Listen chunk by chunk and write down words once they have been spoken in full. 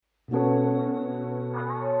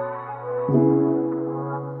Hey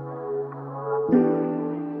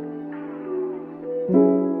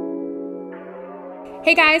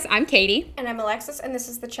guys, I'm Katie. And I'm Alexis, and this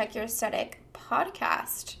is the Check Your Aesthetic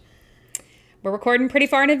podcast. We're recording pretty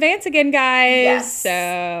far in advance again, guys. Yes.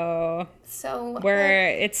 So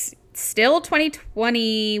it's still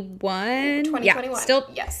 2021. 2021.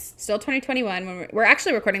 Yeah, still 2021. When we're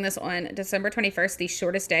actually recording this on December 21st, the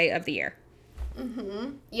shortest day of the year.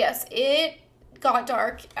 Mm-hmm. Yes, it got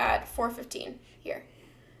dark at 4:15 here.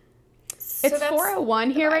 So it's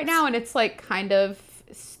 4:01 here right now, and it's like kind of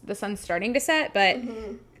the sun's starting to set, but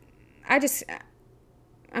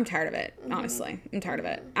I'm tired of it, honestly. I'm tired of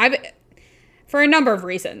it. For a number of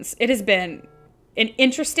reasons. It has been an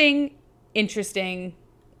interesting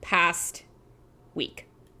past week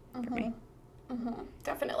for me.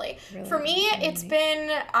 Definitely. Really, for me, it's been,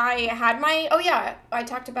 I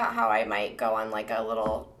talked about how I might go on like a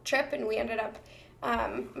little trip, and we ended up,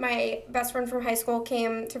 my best friend from high school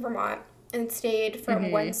came to Vermont and stayed from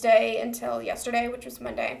Wednesday until yesterday, which was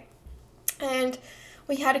Monday. And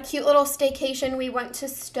we had a cute little staycation. We went to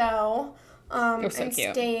Stowe.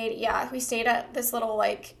 Cute. We stayed at this little,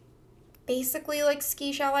 like, basically, like,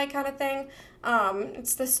 ski chalet kind of thing.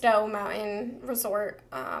 It's the Stowe Mountain Resort.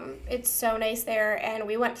 It's so nice there. And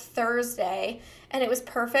we went Thursday, and it was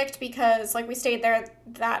perfect because, like, we stayed there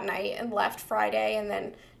that night and left Friday and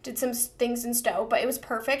then did some things in Stowe. But it was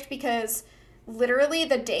perfect because literally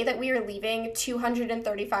the day that we were leaving,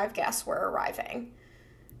 235 guests were arriving.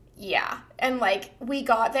 Yeah. And, like, we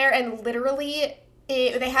got there and literally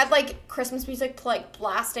they had, like, Christmas music, like,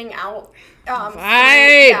 blasting out.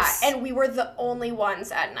 Vibes! And we were the only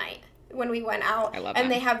ones at night when we went out. I love and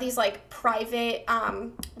that. they have these, like, private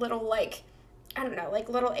little, like, I don't know, like,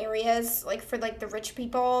 little areas, like, for, like, the rich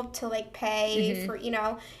people to, like, pay for, you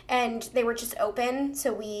know. And they were just open,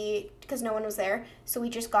 because no one was there. So we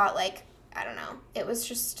just got, like, I don't know. It was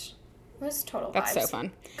total vibes. That's so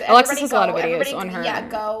fun. Everybody Alexis has a lot of videos on her. Yeah,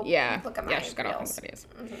 go. Yeah. Look at my she's got all kinds of reels.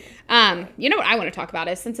 videos. You know what I want to talk about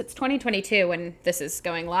is, since it's 2022 when this is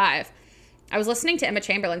going live, I was listening to Emma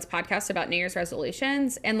Chamberlain's podcast about New Year's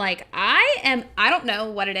resolutions, and, like, I don't know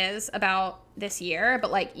what it is about this year,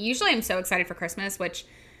 but, like, usually I'm so excited for Christmas, which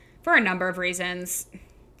for a number of reasons.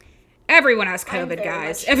 Everyone has COVID,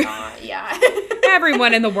 guys. Yeah.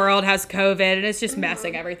 Everyone in the world has COVID, and it's just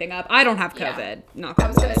messing everything up. I don't have COVID. Yeah. I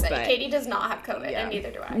was going to say, Katie does not have COVID, and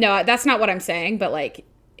neither do I. No, that's not what I'm saying, but, like,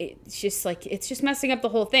 it's just messing up the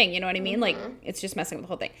whole thing. You know what I mean? Like, it's just messing up the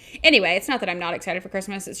whole thing. Anyway, it's not that I'm not excited for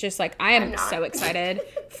Christmas. It's just, like, I am so excited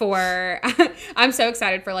I'm so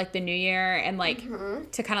excited for, like, the new year and, like,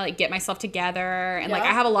 to kind of, like, get myself together. And, like,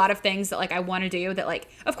 I have a lot of things that, like, I want to do that, like,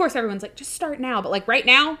 of course everyone's like, just start now. But, like, right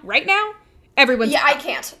now, everyone's I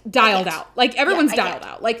can't. dialed out. Like, everyone's dialed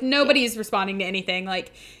out. Like, nobody's responding to anything.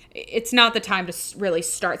 Like, it's not the time to really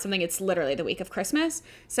start something. It's literally the week of Christmas.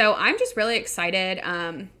 So I'm just really excited.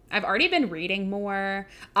 I've already been reading more.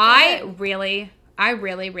 I really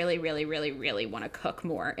want to cook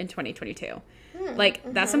more in 2022.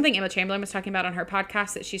 That's something Emma Chamberlain was talking about on her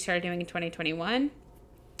podcast that she started doing in 2021.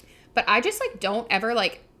 But I just, like, don't ever,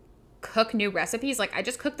 like, cook new recipes. Like, I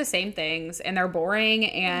just cook the same things, and they're boring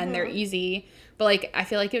and they're easy. But, like, I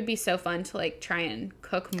feel like it would be so fun to, like, try and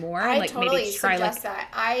cook more. And, like, totally maybe try, suggest that.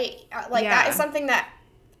 That is something that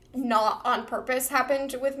not on purpose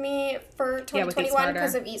happened with me for 2021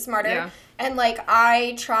 because of Eat Smarter. Yeah. And, like,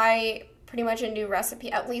 I try pretty much a new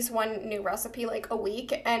recipe, at least one new recipe, like, a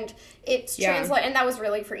week. And it's translate, and that was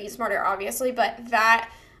really for Eat Smarter, obviously. But that,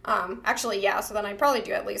 so then I'd probably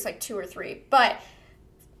do at least, like, 2 or 3. But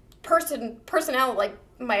personnel, like,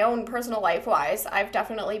 my own personal life wise, I've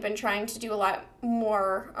definitely been trying to do a lot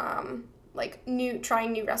more,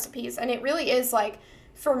 trying new recipes. And it really is, like,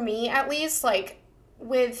 for me at least, like,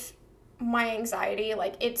 with my anxiety,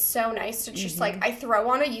 like, it's so nice to just, like, I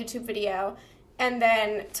throw on a YouTube video and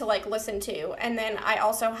then to, like, listen to. And then I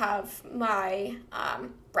also have my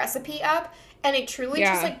recipe up. And it truly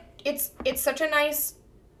just, like, it's such a nice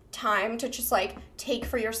time to just, like, take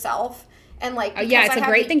for yourself. And, like, it's a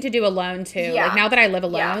great thing to do alone too. Yeah. Like, now that I live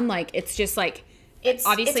alone, like, it's just, like,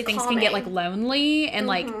 obviously things calming. can get, like, lonely and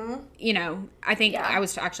like, you know, I think I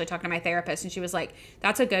was actually talking to my therapist and she was like,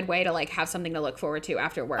 that's a good way to, like, have something to look forward to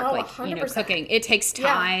after work. Oh, like, 100%. you know, cooking, it takes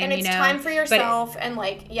time, and it's time for yourself, and,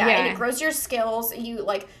 like, and it grows your skills. You,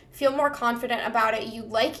 like, feel more confident about it. You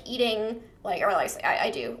like eating, like, or, like, I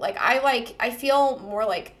do. Like, I feel more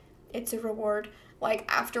like it's a reward,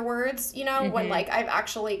 like, afterwards, you know, when, like, I've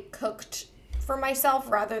actually cooked for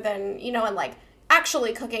myself rather than, you know, and, like,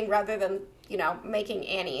 actually cooking rather than, you know, making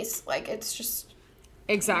Annie's. Like, it's just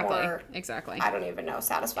more, exactly. I don't even know,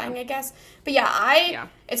 satisfying, I guess. But yeah,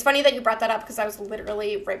 it's funny that you brought that up because I was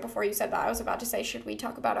literally, right before you said that, I was about to say, should we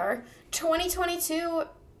talk about our 2022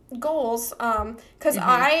 goals? Because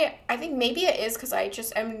I think maybe it is because I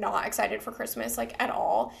just am not excited for Christmas, like, at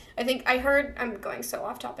all. I think I heard, I'm going so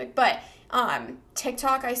off topic, but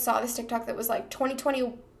TikTok, I saw this TikTok that was like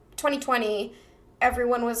 2020,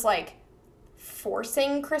 everyone was like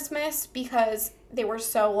forcing Christmas because they were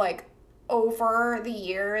so like over the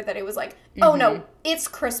year that it was like, oh no, it's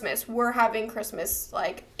Christmas, we're having Christmas,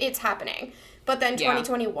 like, it's happening. But then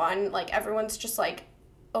 2021, like, everyone's just like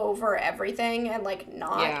over everything and like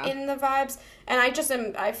not in the vibes, and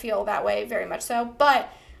I feel that way very much so. But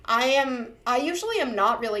I usually am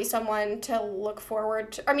not really someone to look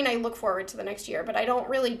forward to. I mean, I look forward to the next year, but I don't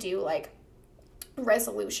really do like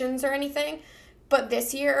resolutions or anything. But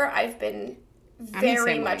this year I've been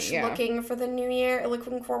very much looking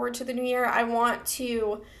forward to the new year. I want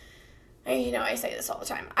to, I say this all the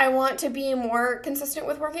time. I want to be more consistent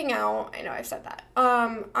with working out. I know I've said that.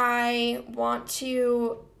 I want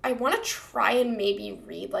to try and maybe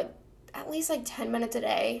read like at least like 10 minutes a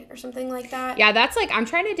day or something like that. Yeah, that's like, I'm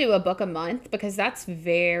trying to do a book a month because that's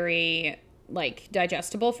very like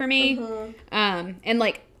digestible for me. And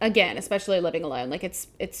like, again, especially living alone, like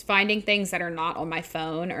it's finding things that are not on my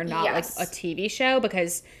phone or not like a TV show,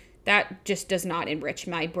 because that just does not enrich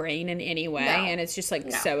my brain in any way. And it's just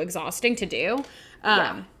like so exhausting to do.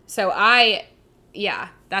 So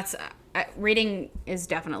that's reading is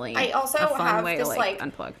definitely I also a fun have way this to like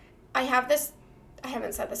unplug. I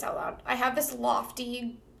haven't said this out loud. I have this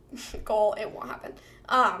lofty goal. It won't happen.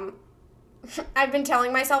 I've been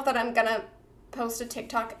telling myself that I'm gonna post a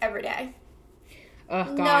TikTok every day.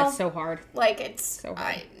 Oh God, it's so hard. Like, it's so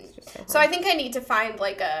hard. So I think I need to find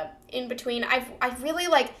like a in between. I really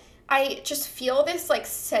like, I just feel this like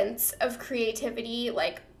sense of creativity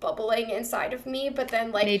like bubbling inside of me, but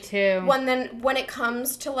then like me too. When it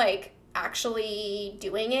comes to like actually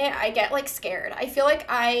doing it, I get like scared. I feel like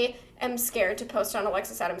I am scared to post on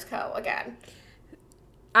Alexis Adams Co. again.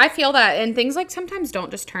 I feel that, and things like sometimes don't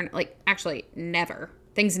just turn, like, actually never.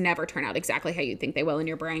 Things never turn out exactly how you think they will in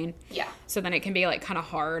your brain. Yeah. So then it can be like kind of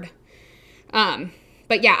hard.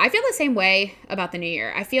 But yeah, I feel the same way about the new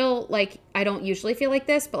year. I feel like I don't usually feel like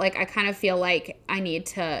this, but like I kind of feel like I need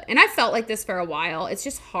to, and I felt like this for a while. It's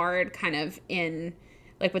just hard kind of in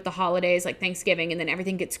like with the holidays, like Thanksgiving, and then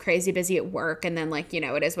everything gets crazy busy at work, and then like,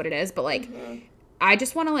 it is what it is. But like, I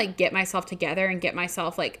just want to like get myself together and get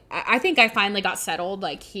myself like, I think I finally got settled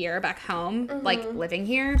like here back home, like living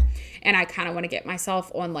here. And I kind of want to get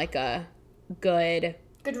myself on like a good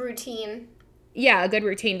routine. Yeah, a good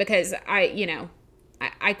routine, because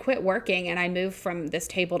I quit working and I moved from this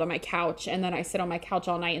table to my couch, and then I sit on my couch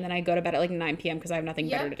all night, and then I go to bed at like 9 p.m. because I have nothing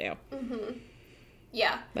better to do.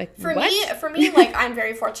 Yeah. Like, for me, like, I'm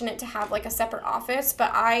very fortunate to have like a separate office,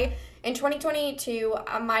 but in 2022,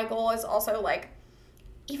 my goal is also like,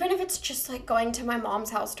 even if it's just like going to my mom's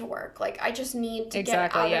house to work, like I just need to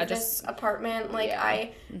get out of this apartment. Like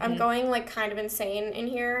I'm going like kind of insane in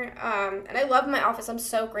here. And I love my office. I'm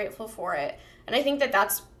so grateful for it. And I think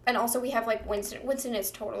that's, and also we have like Winston. Winston is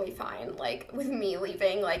totally fine, like with me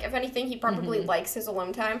leaving. Like if anything, he probably likes his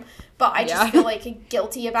alone time, but I just feel like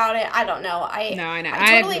guilty about it. I don't know. I know.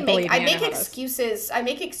 I totally make excuses. I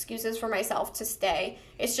make excuses for myself to stay.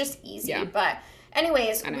 It's just easy. Yeah. But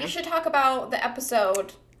anyways, we should talk about the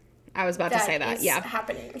episode. I was about to say that. Yeah.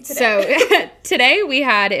 Happening today. So today we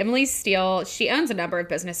had Emily Steele. She owns a number of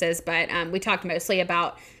businesses, but we talked mostly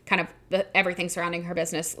about kind of everything surrounding her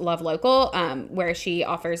business, Love Local, where she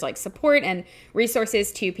offers like support and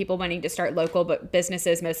resources to people wanting to start local but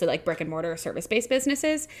businesses, mostly like brick and mortar service-based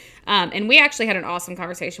businesses. And we actually had an awesome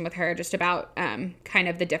conversation with her just about kind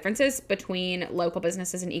of the differences between local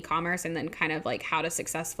businesses and e-commerce, and then kind of like how to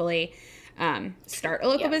successfully start a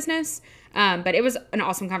local business. But it was an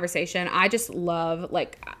awesome conversation. I just love,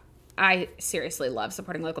 like, I seriously love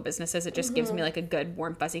supporting local businesses. It just gives me like a good,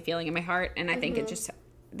 warm, fuzzy feeling in my heart. And I think it just,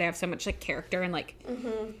 they have so much like character, and like,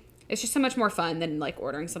 it's just so much more fun than like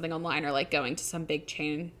ordering something online or like going to some big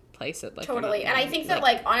chain place. At, like, totally. And I think that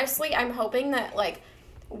like, honestly, I'm hoping that like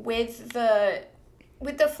with the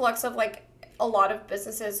flux of like a lot of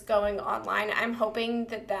businesses going online, I'm hoping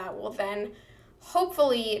that will then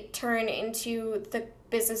hopefully turn into the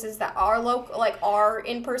businesses that are local, like are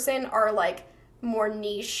in person, are like more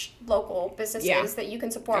niche local businesses that you can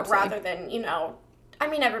support rather than, I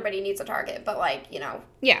mean, everybody needs a Target, but like,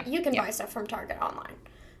 you can buy stuff from Target online.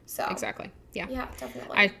 So exactly. Yeah. Yeah,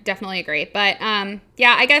 definitely. I definitely agree. But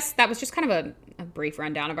yeah, I guess that was just kind of a brief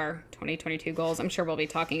rundown of our 2022 goals. I'm sure we'll be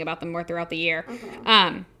talking about them more throughout the year.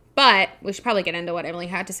 But But we should probably get into what Emily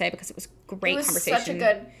had to say because it was great conversation. Such a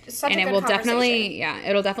good conversation.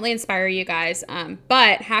 It'll definitely inspire you guys.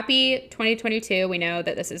 But happy 2022. We know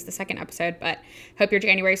that this is the second episode, but hope your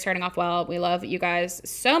January is starting off well. We love you guys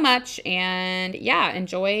so much, and yeah,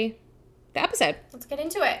 enjoy the episode. Let's get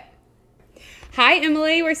into it. Hi,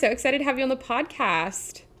 Emily. We're so excited to have you on the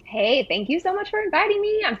podcast. Hey, thank you so much for inviting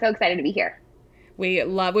me. I'm so excited to be here. We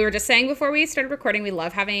were just saying before we started recording, we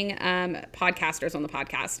love having podcasters on the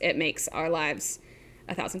podcast. It makes our lives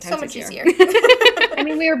 1,000 times so much easier. I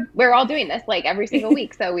mean, we're all doing this like every single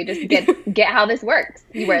week, so we just get how this works.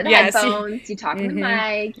 You wear the headphones, you talk in the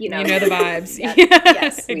mic, you know the vibes.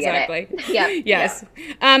 Yes, exactly. Yep. Yes.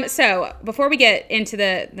 So before we get into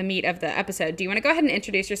the meat of the episode, do you want to go ahead and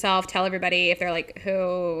introduce yourself? Tell everybody if they're like,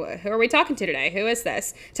 who are we talking to today? Who is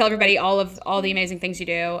this? Tell everybody all the amazing things you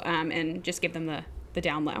do, and just give them the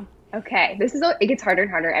down low. Okay, it gets harder and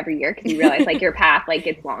harder every year because you realize like your path like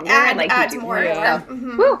gets longer and like you do more.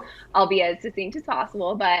 Woo, I'll be as succinct as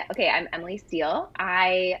possible. But okay, I'm Emily Steele.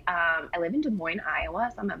 I live in Des Moines, Iowa,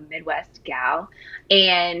 so I'm a Midwest gal,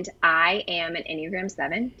 and I am an Enneagram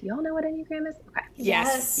 7. Do y'all know what Enneagram is? Okay.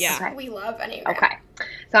 Yes. Yeah. Okay. We love Enneagram. Okay.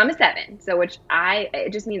 So I'm a 7, so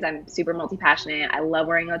it just means I'm super multi-passionate. I love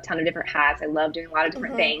wearing a ton of different hats. I love doing a lot of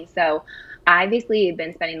different things. So I basically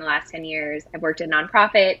been spending the last 10 years, I've worked in a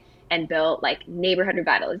nonprofit and built like neighborhood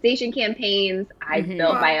revitalization campaigns. I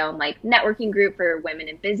built my own like networking group for women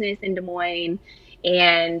in business in Des Moines.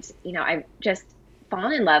 And, I've just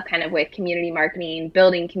fallen in love kind of with community marketing,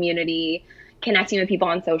 building community, connecting with people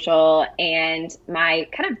on social. And my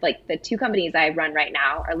kind of like the 2 companies I run right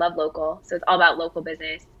now are Love Local. So it's all about local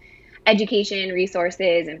business, education,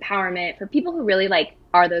 resources, empowerment for people who really like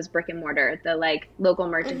are those brick and mortar, the like local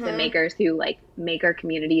merchants and makers who like make our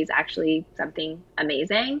communities actually something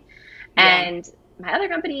amazing. And my other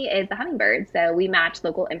company is The Hummingbird. So we match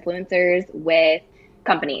local influencers with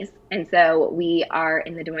companies. And so we are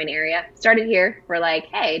in the Des Moines area. Started here. We're like,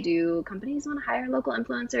 hey, do companies want to hire local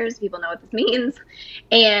influencers? People know what this means.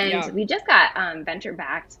 And we just got venture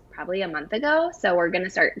backed probably a month ago. So we're going to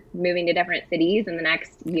start moving to different cities in the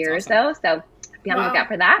next year or so. So be on the lookout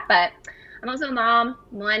for that. But I'm also a mom,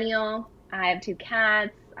 millennial. I have 2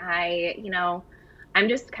 cats. I'm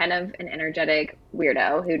just kind of an energetic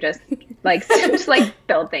weirdo who just likes to just like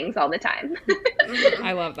build things all the time.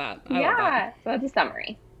 I love that. So that's a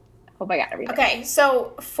summary. Hope I got everything. Okay,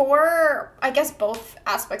 so for, I guess, both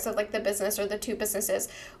aspects of like the business or the 2 businesses,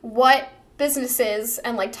 what businesses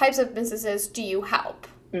and like types of businesses do you help?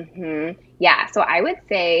 Yeah, so I would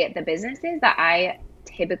say the businesses that I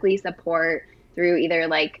typically support through either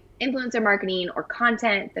like influencer marketing or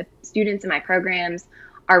content, the students in my programs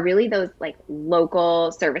are really those like local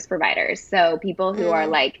service providers. So people who are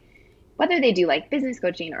like, whether they do like business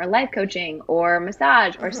coaching or life coaching or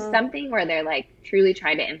massage or something where they're like truly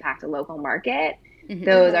trying to impact a local market,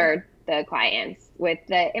 those are the clients. With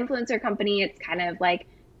the influencer company, it's kind of like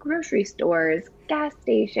grocery stores, gas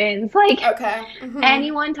stations, like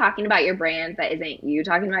anyone talking about your brand that isn't you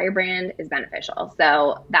talking about your brand is beneficial.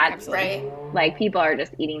 So that's like people are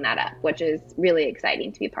just eating that up, which is really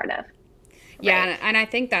exciting to be a part of. Yeah, and I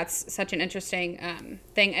think that's such an interesting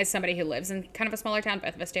thing as somebody who lives in kind of a smaller town.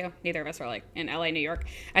 Both of us do. Neither of us are like in LA, New York.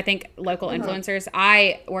 I think local influencers,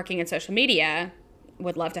 working in social media,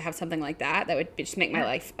 would love to have something like that. That would just make my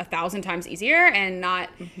life 1,000 times easier and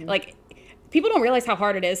not like people don't realize how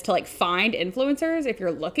hard it is to like find influencers if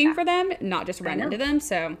you're looking for them, not just run into them.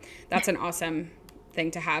 So that's an awesome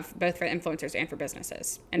thing to have both for influencers and for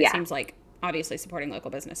businesses. And it seems like obviously supporting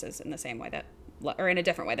local businesses in the same way that, or in a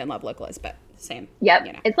different way than Love Local is, but same.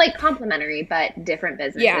 Yep. It's like complementary, but different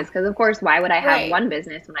businesses. Yeah. Because of course, why would I have one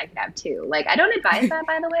business when I could have 2? Like, I don't advise that,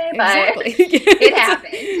 by the way, but it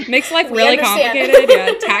happens. Makes life really complicated.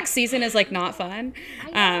 Yeah. Tax season is like not fun.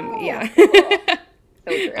 Yeah. So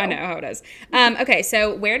true. I know how it is. Okay.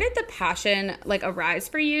 So where did the passion like arise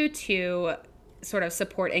for you to sort of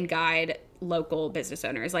support and guide local business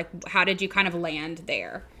owners? Like, how did you kind of land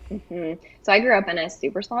there? So I grew up in a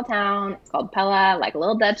super small town. It's called Pella, like a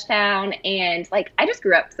little Dutch town. And like, I just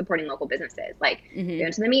grew up supporting local businesses. Like we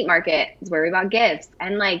went to the meat market is where we bought gifts.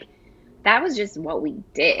 And like, that was just what we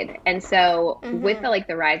did. And so with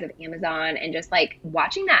the rise of Amazon and just like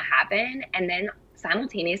watching that happen and then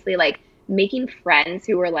simultaneously like making friends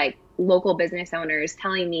who were like local business owners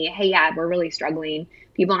telling me, hey, yeah, we're really struggling.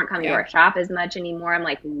 People aren't coming to our shop as much anymore. I'm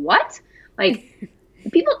like, what? Like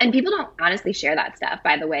people don't honestly share that stuff,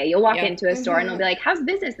 by the way. You'll walk into a store and they'll be like, how's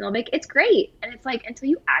business? And they'll be like, it's great. And it's like, until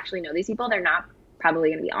you actually know these people, they're not probably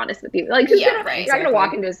going to be honest with you. Like, Yeah, you're right. not going to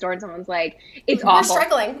walk into a store and someone's like, it's We're awful.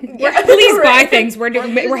 struggling. Yeah, please buy things. We're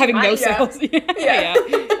having no sales. Yeah.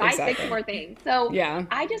 Buy Exactly. 6 more things. So Yeah.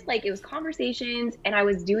 I just like, it was conversations, and I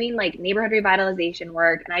was doing like neighborhood revitalization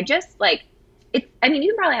work, and I just like, I mean,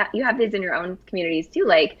 you can probably you have this in your own communities too,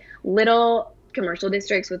 like little commercial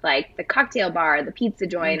districts with like the cocktail bar, the pizza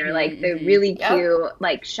joint, or like the really cute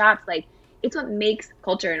like shops. Like, it's what makes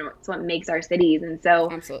culture and it's what makes our cities. And so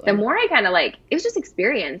Absolutely. the more I kind of like, it was just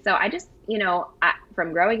experience. So I just, you know,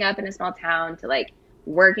 from growing up in a small town to like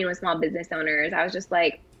working with small business owners, I was just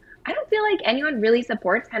like, I don't feel like anyone really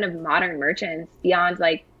supports kind of modern merchants beyond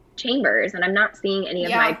like chambers. And I'm not seeing any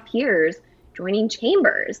of my peers joining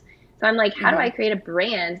chambers. So I'm like, how do I create a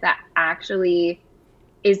brand that actually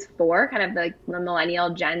is for kind of the millennial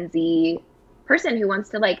Gen Z person who wants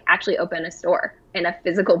to like actually open a store in a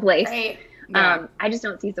physical place? Right. Yeah. I just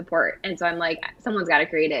don't see support. And so I'm like, someone's got to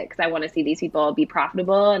create it, because I want to see these people be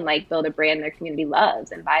profitable and like build a brand their community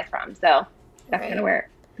loves and buys from. So that's kind of where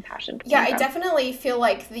the passion comes Yeah, from. I definitely feel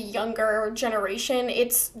like the younger generation,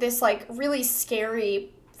 it's this like really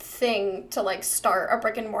scary thing to like start a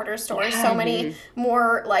brick and mortar store. So many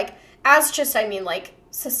more like, I mean like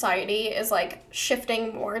society is like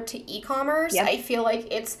shifting more to e-commerce. I feel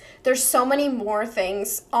like there's so many more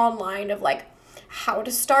things online of like how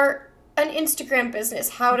to start an Instagram business,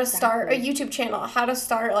 how to start a YouTube channel, how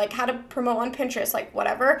to promote on Pinterest, like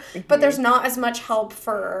whatever. But there's not as much help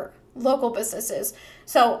for local businesses.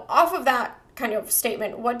 So off of that kind of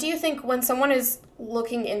statement, what do you think when someone is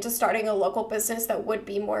looking into starting a local business that would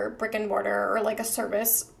be more brick and mortar, or like a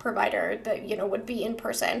service provider that, you know, would be in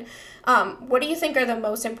person, what do you think are the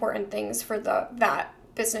most important things for that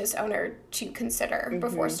business owner to consider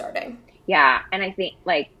before starting? Yeah, and I think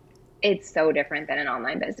like it's so different than an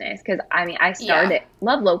online business, because I mean, I started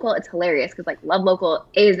Love Local. It's hilarious because like Love Local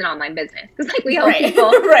is an online business, because like we help people.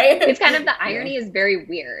 Right. It's kind of, the irony is very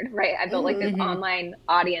weird, right? I built like this online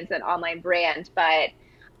audience and online brand, but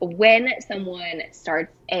when someone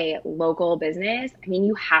starts a local business, I mean,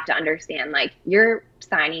 you have to understand like you're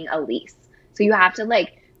signing a lease, so you have to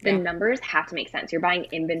like the numbers have to make sense. You're buying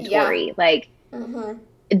inventory, like.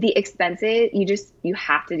 The expenses, you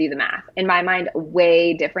have to do the math. In my mind,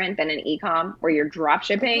 way different than an e-com where you're drop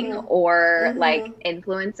shipping or like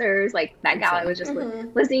influencers, like that gal I was just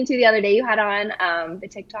listening to the other day you had on, the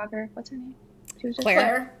TikToker. What's her name? She was just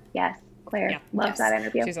Claire. Yes, Claire. Yeah. Loves that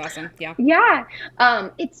interview. She's awesome. Yeah. Yeah.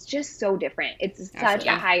 It's just so different. It's such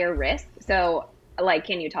a higher risk. So like,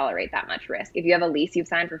 can you tolerate that much risk? If you have a lease you've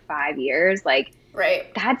signed for 5 years, like,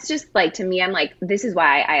 that's just like, to me, I'm like, this is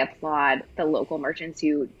why I applaud the local merchants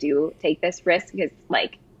who do take this risk, because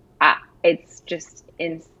like, it's just,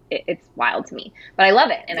 it's wild to me, but I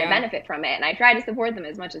love it and I benefit from it, and I try to support them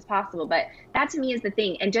as much as possible. But that to me is the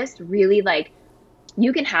thing. And just really like,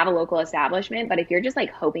 you can have a local establishment, but if you're just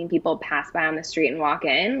like hoping people pass by on the street and walk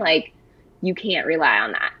in, like, you can't rely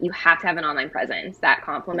on that. You have to have an online presence that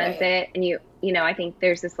complements it. And you know, I think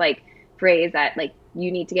there's this like phrase that like,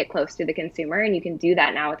 you need to get close to the consumer, and you can do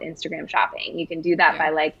that now with Instagram shopping. You can do that by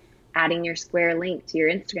like adding your Square link to your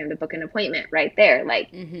Instagram to book an appointment right there. Like,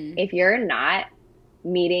 if you're not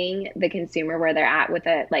meeting the consumer where they're at with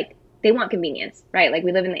like, they want convenience, right? Like,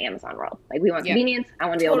 we live in the Amazon world. Like, we want convenience. I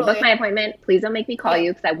want to be able to book my appointment. Please don't make me call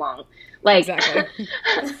you, because I won't. Like,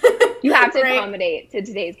 you have to accommodate to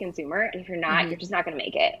today's consumer. And if you're not, you're just not going to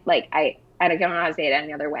make it. Like, I don't know how to say it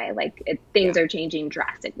any other way. Like, things are changing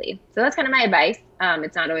drastically. So that's kind of my advice.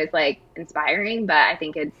 It's not always like inspiring, but I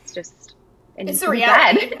think it's just, it's a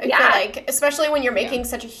reality. I feel like, especially when you're making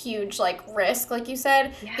such a huge like risk, like you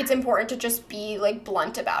said, it's important to just be like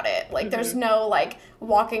blunt about it. Like, there's no like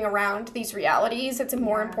walking around these realities. It's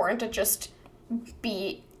more important to just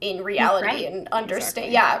be in reality and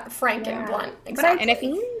understand. Frank and blunt. Exactly. And I've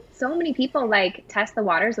seen so many people like test the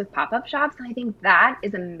waters with pop-up shops, and I think that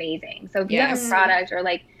is amazing. So if you have a product, or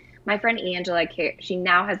like my friend Angela, she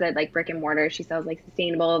now has a like brick and mortar. She sells like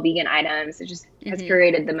sustainable vegan items. It just has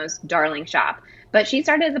curated the most darling shop. But she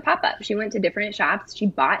started as a pop-up. She went to different shops. She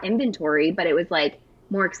bought inventory, but it was like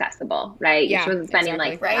more accessible, right? She wasn't spending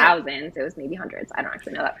like thousands. It was maybe hundreds. I don't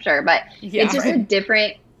actually know that for sure. But it's just a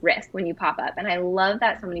different risk when you pop up. And I love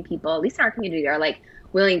that so many people, at least in our community, are like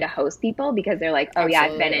willing to host people, because they're like, oh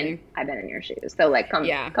I've been in your shoes. So like, come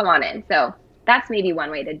on in. So that's maybe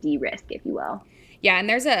one way to de-risk, if you will. Yeah, and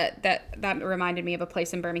there's that reminded me of a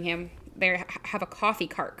place in Birmingham. They have a coffee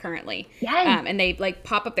cart currently. Yes. And they like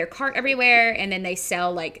pop up their cart everywhere, and then they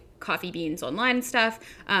sell like coffee beans online and stuff.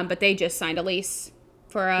 But they just signed a lease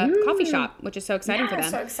for a coffee shop, which is so exciting for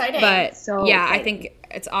them. So exciting. But exciting. I think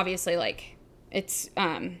it's obviously like, it's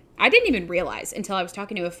I I didn't even realize until I was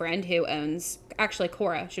talking to a friend who owns, actually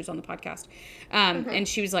Cora, she was on the podcast. And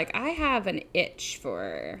she was like, I have an itch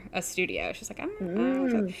for a studio. She's like,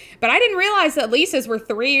 but I didn't realize that leases were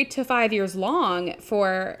 3 to 5 years long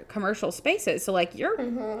for commercial spaces. So like you're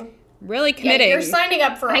really committing. Yeah, you're signing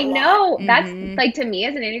up for I know. That's like, to me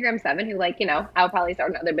as an Enneagram 7 who, like, you know, I'll probably start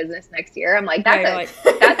another business next year. I'm like,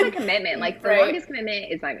 that's a commitment. Like, the longest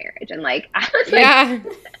commitment is my marriage. And like, I was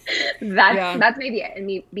like, that's maybe it. And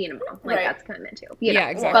me being a mom, like that's commitment too. You know? Yeah,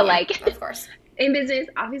 exactly. But like, of course. In business,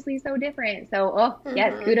 obviously so different. So,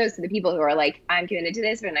 yes, kudos to the people who are like, I'm committed to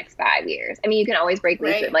this for the next 5 years. I mean, you can always break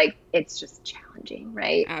lease, but like, it's just challenging,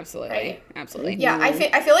 right? Absolutely. Absolutely. Yeah, I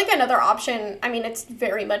feel like another option, I mean, it's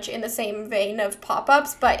very much in the same vein of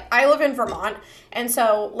pop-ups, but I live in Vermont, and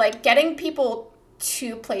so like getting people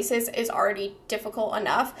to places is already difficult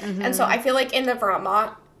enough. And so I feel like in the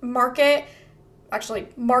Vermont market, actually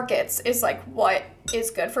markets is like what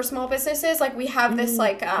is good for small businesses. Like we have this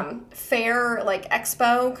like fair, like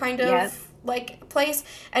expo kind of like place,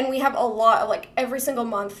 and we have a lot of like every single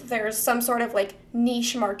month there's some sort of like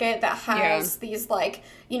niche market that has these like,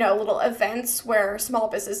 you know, little events where small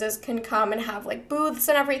businesses can come and have like booths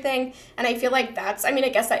and everything. And I feel like that's, I mean, I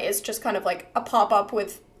guess that is just kind of like a pop-up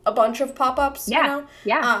with a bunch of pop-ups, you know?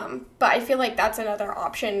 But I feel like that's another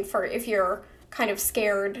option for if you're kind of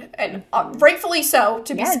scared, and rightfully so,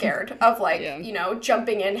 to be scared of like, you know,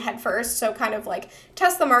 jumping in head first. So kind of like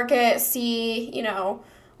test the market, see, you know,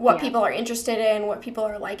 what people are interested in, what people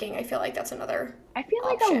are liking. I feel like that's another I feel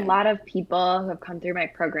like option. a lot of people who have come through my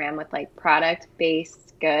program with like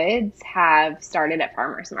product-based goods have started at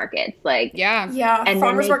farmers markets. Like, and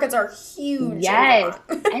farmers markets are huge. Yes.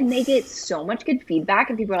 And they get so much good feedback,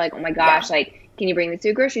 and people are like, oh my gosh, like, can you bring this to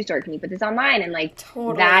a grocery store? Can you put this online? And like,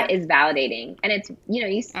 that is validating. And it's, you know,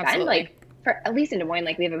 you spend like, for at least in Des Moines,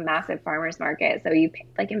 like we have a massive farmers market. So you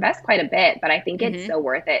like invest quite a bit, but I think it's so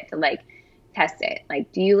worth it to like test it.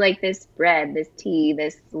 Like, do you like this bread, this tea,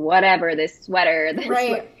 this whatever, this sweater, this,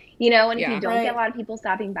 you know, and if you don't get a lot of people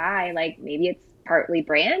stopping by, like maybe it's partly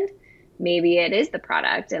brand, maybe it is the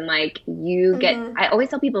product. And like you get, I always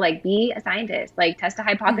tell people like, be a scientist, like test a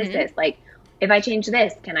hypothesis. Like, if I change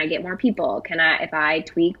this, can I get more people? If I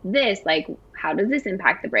tweak this, like, how does this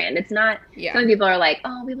impact the brand? It's not, some people are like,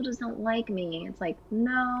 oh, people just don't like me. It's like,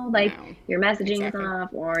 no, like your messaging is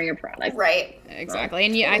off or your product. Exactly.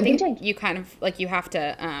 And I think you kind of, like, you have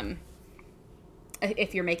to,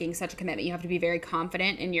 if you're making such a commitment, you have to be very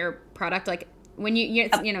confident in your product. Like when you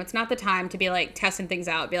know, it's not the time to be like testing things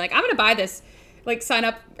out, be like, I'm going to buy this, like sign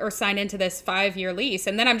up or sign into this 5-year lease,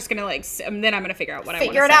 and then I'm just gonna like, and then I'm gonna figure out what I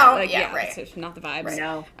want to sell. Like, it's not the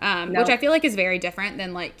vibes. Which I feel like is very different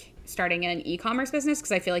than like starting an e-commerce business,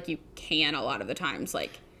 because I feel like you can a lot of the times like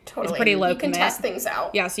it's pretty low commit. You can test things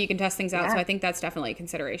out. Yeah, so you can test things out. So I think that's definitely a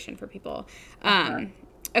consideration for people.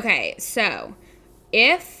 Okay, so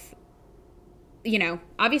if, you know,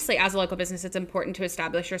 obviously as a local business, it's important to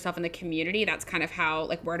establish yourself in the community. That's kind of how,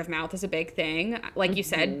 like, word of mouth is a big thing. Like you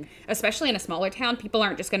said, especially in a smaller town, people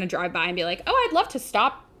aren't just going to drive by and be like, oh, I'd love to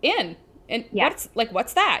stop in. And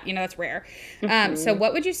what's that? You know, that's rare. So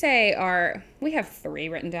what would you say we have 3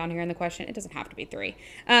 written down here in the question. It doesn't have to be 3.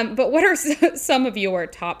 But what are some of your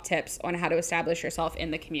top tips on how to establish yourself in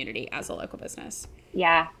the community as a local business?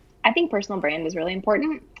 Yeah, I think personal brand is really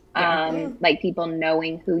important. Like people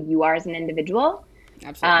knowing who you are as an individual.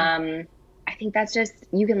 Absolutely. I think that's just,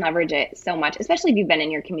 you can leverage it so much, especially if you've been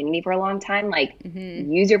in your community for a long time. Like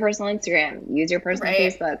use your personal Instagram, use your personal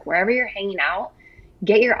Facebook, wherever you're hanging out,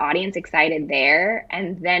 get your audience excited there,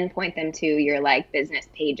 and then point them to your like business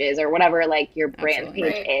pages or whatever like your brand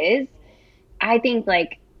page is. I think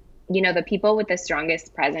like, you know, the people with the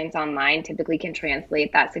strongest presence online typically can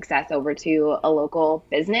translate that success over to a local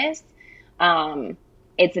business.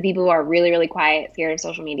 It's the people who are really, really quiet, scared of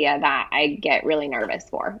social media that I get really nervous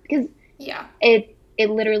for, because it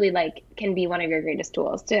literally like can be one of your greatest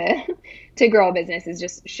tools to grow a business, is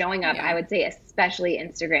just showing up. I would say especially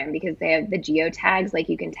Instagram, because they have the geo tags, like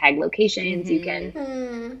you can tag locations, you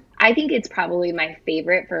can, I think it's probably my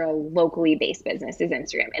favorite for a locally based business is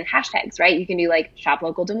Instagram, and hashtags, right? You can do like shop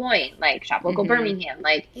local Des Moines, like shop local Birmingham,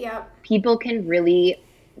 like people can really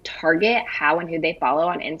target how and who they follow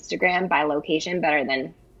on Instagram by location better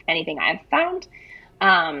than anything I've found.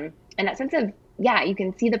 And that sense of, you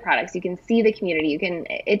can see the products, you can see the community,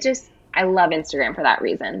 I love Instagram for that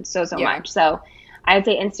reason so much. So I would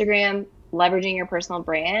say Instagram, leveraging your personal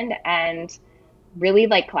brand, and really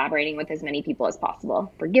like collaborating with as many people as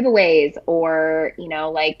possible for giveaways, or, you know,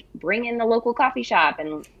 like bring in the local coffee shop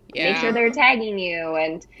and make sure they're tagging you,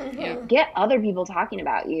 and get other people talking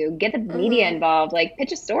about you, get the media involved, like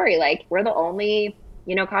pitch a story. Like we're the only,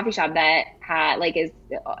 coffee shop that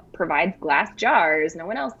provides glass jars. No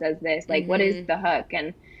one else does this. Like, what is the hook?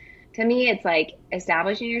 And to me, it's like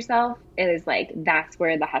establishing yourself is like, that's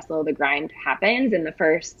where the hustle, the grind happens in the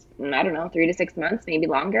first, I don't know, 3 to 6 months, maybe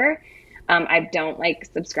longer. I don't like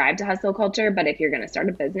subscribe to hustle culture, but if you're going to start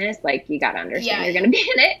a business, like you got to understand you're going to be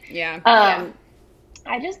in it. Yeah.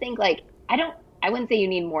 I just think like, I wouldn't say you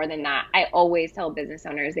need more than that. I always tell business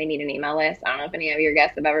owners they need an email list. I don't know if any of your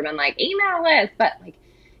guests have ever been like, email list, but like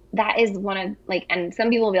that is one of like, and some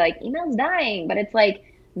people will be like, email's dying, but it's like,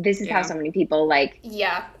 this is how so many people like,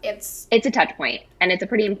 it's a touch point, and it's a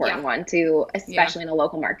pretty important one too, especially in a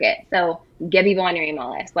local market. So get people on your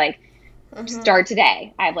email list. Like, start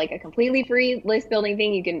today. I have like a completely free list building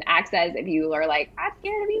thing you can access if you are like, I'm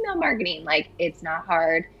scared of email marketing. Like, it's not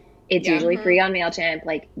hard. It's usually free on MailChimp.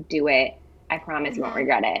 Like, do it. I promise you won't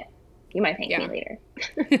regret it. You might thank me later.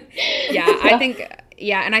 I think,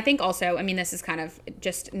 and I think also, I mean, this is kind of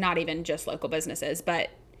just not even just local businesses,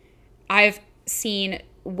 but I've seen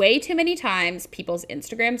way too many times people's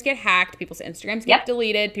Instagrams get hacked, people's Instagrams get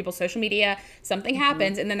deleted, people's social media, something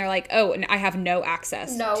happens, and then they're like, oh, and I have no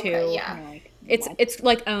access to. It's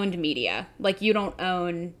like owned media. Like, you don't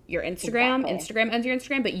own your Instagram. Instagram owns your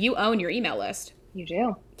Instagram, but you own your email list. You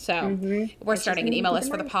do. So we're starting an email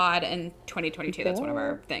list for the pod in 2022. That's one of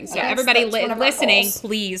our things. So everybody listening,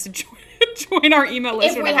 please join our email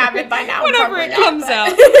list. If we haven't by now. Whenever it comes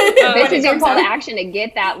out. This is your call to action to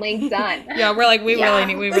get that link done. Yeah, we're like, we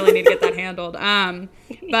really need to get that handled.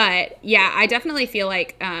 But yeah, I definitely feel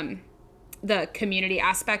like the community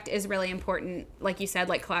aspect is really important. Like you said,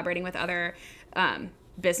 like collaborating with other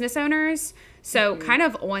business owners. So kind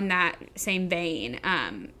of on that same vein,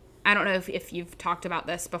 I don't know if you've talked about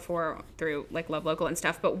this before through like Love Local and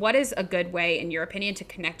stuff, but what is a good way, in your opinion, to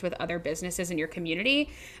connect with other businesses in your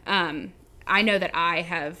community? I know that I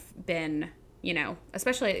have been,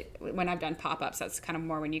 especially when I've done pop-ups, that's kind of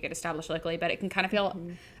more when you get established locally, but it can kind of feel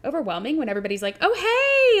overwhelming when everybody's like, oh,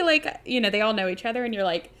 hey, like, they all know each other and you're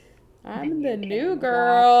like, I'm the new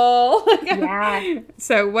girl. Yeah.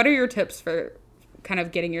 So what are your tips for kind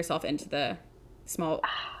of getting yourself into the small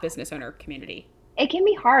business owner community? It can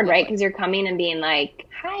be hard, right? Because you're coming and being like,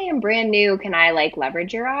 hi, I'm brand new. Can I like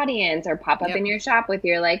leverage your audience or pop up in your shop with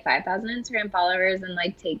your like 5,000 Instagram followers and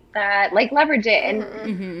like take that, like leverage it.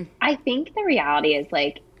 And I think the reality is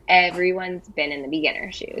like everyone's been in the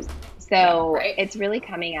beginner shoes. So it's really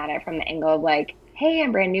coming at it from the angle of like, hey,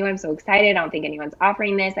 I'm brand new. I'm so excited. I don't think anyone's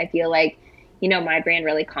offering this. I feel like, my brand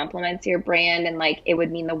really complements your brand. And like, it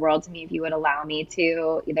would mean the world to me if you would allow me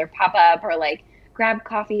to either pop up or like grab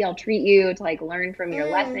coffee, I'll treat you, to like learn from your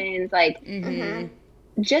lessons, like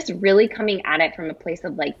just really coming at it from a place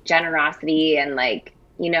of like generosity and like,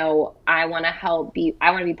 I want to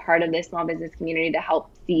be part of this small business community to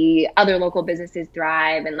help see other local businesses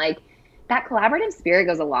thrive. And like that collaborative spirit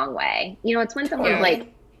goes a long way. It's when someone's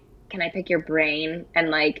like, can I pick your brain? And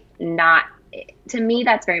like, not, to me,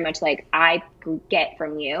 that's very much like I get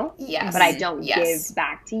from you, but I don't give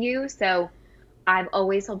back to you. So I've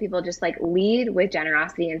always told people just like lead with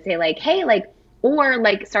generosity and say like, hey, like, or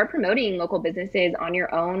like start promoting local businesses on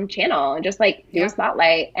your own channel and just like do a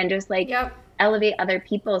spotlight and just like elevate other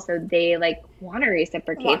people so they like want to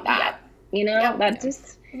reciprocate that. That's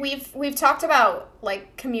just. We've talked about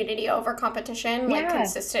like community over competition like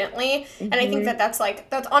consistently, and I think that's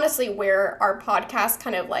honestly where our podcast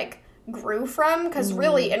kind of like grew from, because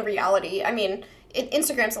really in reality, I mean,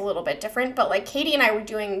 Instagram's a little bit different, but like Katie and I were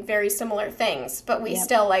doing very similar things, but we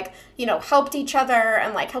still like, helped each other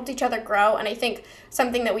and like helped each other grow. And I think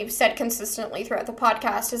something that we've said consistently throughout the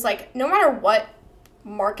podcast is like, no matter what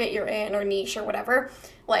market you're in or niche or whatever,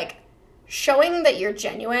 like showing that you're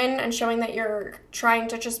genuine and showing that you're trying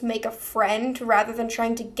to just make a friend rather than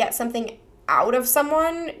trying to get something out of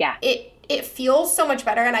someone. It feels so much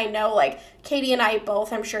better. And I know like Katie and I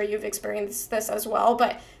both, I'm sure you've experienced this as well,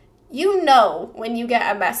 but when you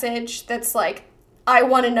get a message that's like, I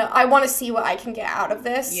want to see what I can get out of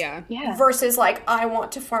this. Versus like, I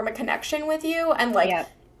want to form a connection with you and like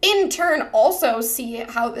in turn also see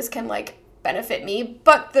how this can like benefit me.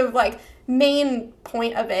 But the like main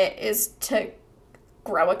point of it is to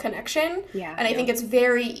grow a connection. And I think it's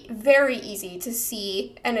very, very easy to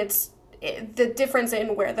see, and the difference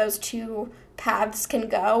in where those two paths can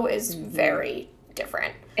go is very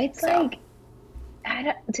different. It's like,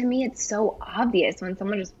 to me, it's so obvious when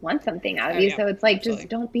someone just wants something out of you. So it's like, just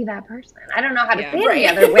don't be that person. I don't know how to say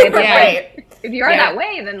it the other way, but like, if you are that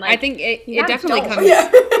way, then like, I think it definitely comes.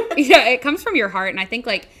 It comes from your heart, and I think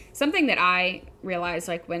like something that I realized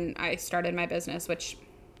like when I started my business, which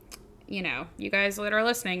you know, you guys that are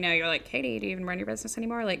listening know, you're like, Katie, do you even run your business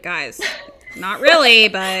anymore? Like, guys, not really,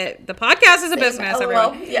 but the podcast is a business,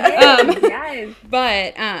 everyone. Yeah. Yes.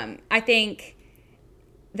 But I think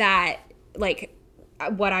that, like,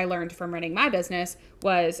 what I learned from running my business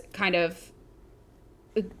was kind of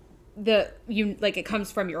it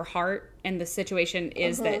comes from your heart, and the situation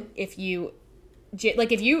is that if you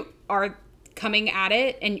are coming at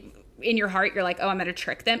it and in your heart you're like, oh, I'm gonna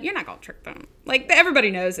trick them, you're not gonna trick them. Like, everybody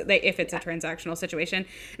knows that if it's a transactional situation.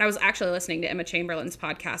 And I was actually listening to Emma Chamberlain's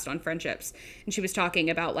podcast on friendships, and she was talking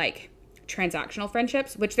about like transactional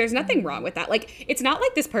friendships, which there's nothing wrong with that. Like, it's not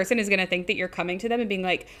like this person is gonna think that you're coming to them and being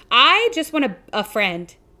like, I just want a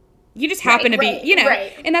friend. You just happen to be, you know,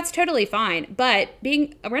 and that's totally fine. But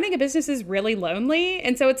running a business is really lonely.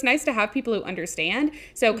 And so it's nice to have people who understand.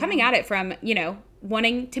 So coming at it from, you know,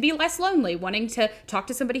 wanting to be less lonely, wanting to talk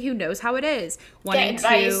to somebody who knows how it is, wanting get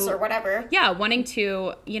advice or whatever. Yeah, wanting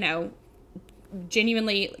to, you know,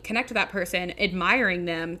 genuinely connect with that person, admiring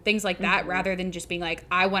them, things like that, rather than just being like,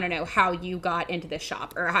 I want to know how you got into this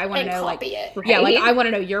shop, or I want to know, like, it, yeah, like, I want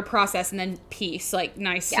to know your process, and then peace, like,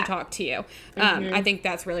 nice to talk to you. I think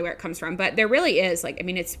that's really where it comes from. But there really is, like, I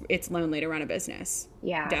mean, it's lonely to run a business.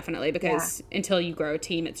 Yeah. Definitely, because until you grow a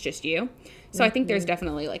team, it's just you. So I think there's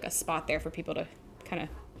definitely, like, a spot there for people to kind of,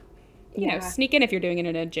 you know, sneak in if you're doing it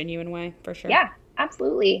in a genuine way, for sure. Yeah,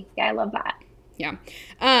 absolutely. Yeah, I love that.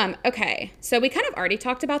 Yeah. Okay. So we kind of already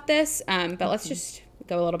talked about this, but let's just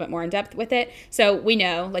go a little bit more in depth with it. So we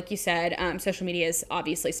know, like you said, social media is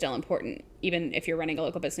obviously still important. Even if you're running a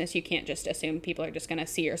local business, you can't just assume people are just going to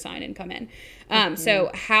see your sign and come in. So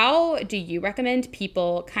how do you recommend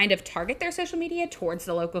people kind of target their social media towards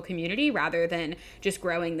the local community rather than just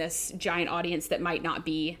growing this giant audience that might not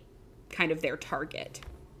be kind of their target?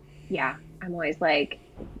 Yeah. I'm always like,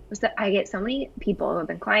 I get so many people who have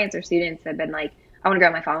been clients or students that have been like, I want to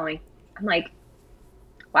grow my following. I'm like,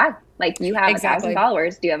 wow, like, you have 1,000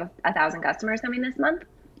 followers. Do you have 1,000 customers coming this month?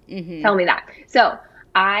 Tell me that. So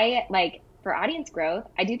I like, for audience growth,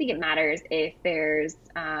 I do think it matters if there's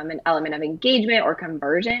an element of engagement or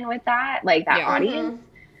conversion with that, like that audience.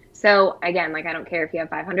 So again, like, I don't care if you have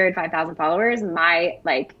 500, 5,000 followers.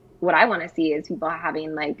 What I want to see is people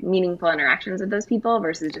having like meaningful interactions with those people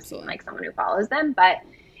versus just being like someone who follows them. But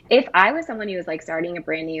if I was someone who was like starting a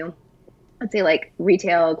brand new, let's say like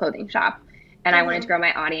retail clothing shop, and I wanted to grow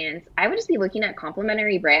my audience, I would just be looking at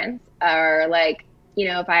complementary brands, or like, you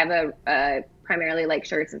know, if I have a primarily like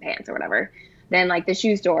shirts and pants or whatever, then like the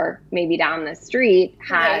shoe store maybe down the street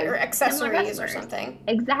has or accessories or something.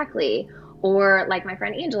 Exactly. Or like my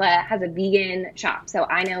friend Angela has a vegan shop. So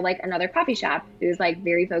I know like another coffee shop who's like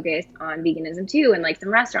very focused on veganism too, and like some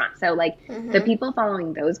restaurants. So like the people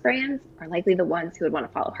following those brands are likely the ones who would want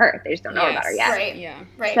to follow her. They just don't know about her yet. Right. Yeah.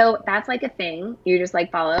 Right. So that's like a thing. You just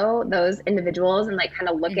like follow those individuals and like kind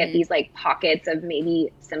of look at these like pockets of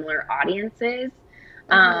maybe similar audiences.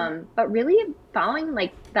 But really following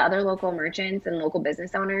like the other local merchants and local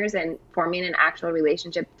business owners and forming an actual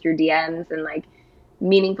relationship through DMs and like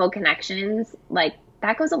meaningful connections, like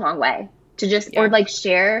that goes a long way to just, or like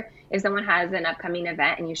share, if someone has an upcoming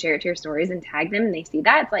event and you share it to your stories and tag them and they see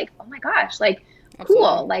that, it's like, oh my gosh, like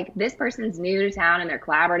cool. Like, this person's new to town and they're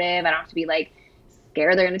collaborative. I don't have to be like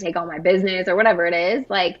scared they're going to take all my business or whatever it is.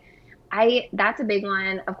 Like, that's a big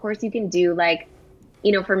one. Of course you can do like,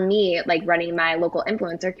 you know, for me, like running my local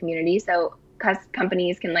influencer community. So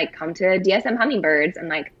companies can like come to DSM Hummingbirds and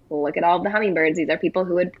like, well, look at all of the hummingbirds. These are people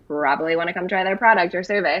who would probably want to come try their product or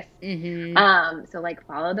service. So like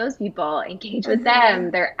follow those people, engage with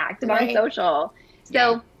them. They're active on social.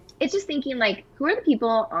 So it's just thinking like, who are the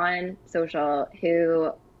people on social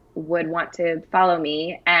who would want to follow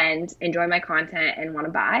me and enjoy my content and want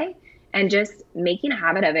to buy, and just making a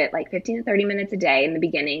habit of it, like 15 to 30 minutes a day in the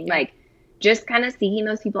beginning, like just kind of seeking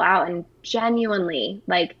those people out and genuinely,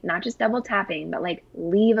 like, not just double tapping, but like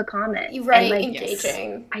leave a comment. Right, and, like,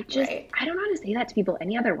 engaging. I don't know how to say that to people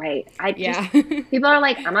any other way. People are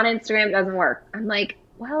like, I'm on Instagram, it doesn't work. I'm like,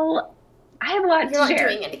 well, I have a lot to share.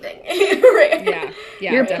 You're not doing anything. Right.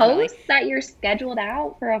 Your posts that you're scheduled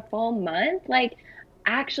out for a full month, like,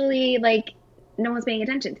 actually, like, no one's paying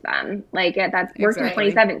attention to them. Like, that's worked in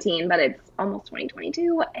 2017, but it's almost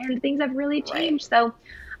 2022 and things have really changed. So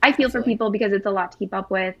I feel for people because it's a lot to keep up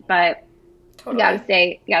with, but you gotta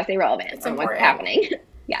stay relevant on what's happening.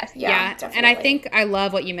 Yes. Yeah. And I think I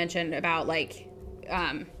love what you mentioned about like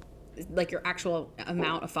your actual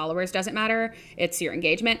amount of followers doesn't matter. It's your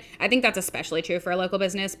engagement. I think that's especially true for a local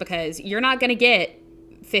business because you're not going to get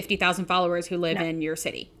 50,000 followers who live in your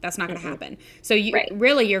city. That's not going to happen. So you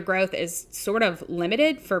really, your growth is sort of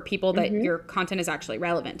limited for people that your content is actually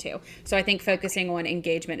relevant to. So I think focusing on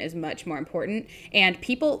engagement is much more important. And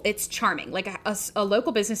people, it's charming. Like a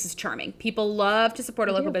local business is charming. People love to support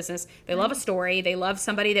a local business. They love a story. They love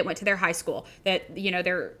somebody that went to their high school, that, you know,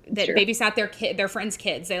 that babysat their friends'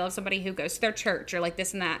 kids. They love somebody who goes to their church or like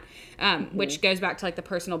this and that, which goes back to like the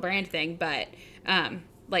personal brand thing. But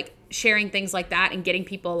like sharing things like that and getting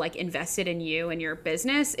people like invested in you and your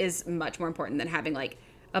business is much more important than having like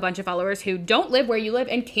a bunch of followers who don't live where you live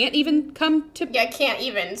and can't even come to can't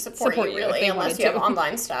even support you really unless you have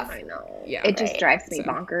online stuff. I know. Yeah, it just drives me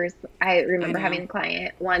bonkers. I remember having a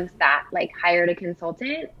client once that like hired a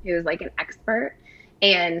consultant who was like an expert,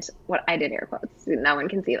 and what I did air quotes, no one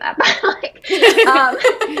can see that, but like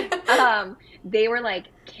they were like,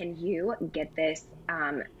 can you get this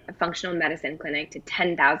functional medicine clinic to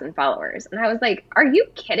 10,000 followers? And I was like, are you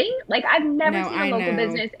kidding? Like, I've never seen a local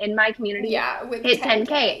business in my community hit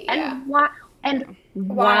 10K. And why? And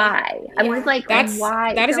why? I was like,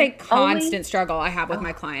 why? That is a constant struggle I have with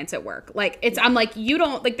my clients at work. Like, I'm like, you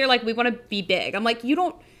don't, like, they're like, we want to be big. I'm like, you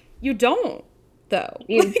don't though.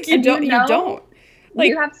 You don't. Like,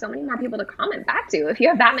 you have so many more people to comment back to if you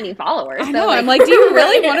have that many followers. I know. I'm like, do you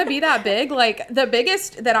really want to be that big? Like, the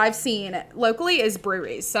biggest that I've seen locally is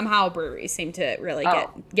breweries. Somehow breweries seem to really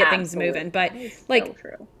get things moving. But like, so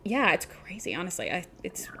true. Yeah, it's crazy. Honestly,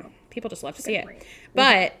 people just love to see it.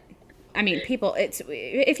 But I mean,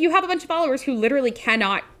 if you have a bunch of followers who literally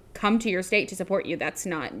cannot come to your state to support you, that's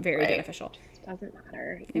not very beneficial. It doesn't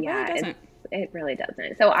matter. It really doesn't. It really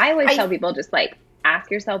doesn't. So I always tell people, just like,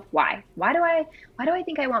 ask yourself why. Why do I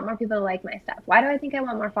think I want more people to like my stuff? Why do I think I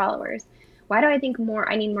want more followers? Why do I think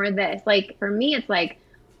I need more of this? Like, for me, it's like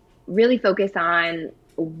really focus on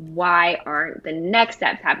why aren't the next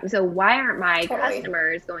steps happening? So why aren't my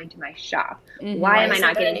customers going to my shop? Why am I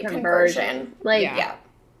not getting conversion? Like,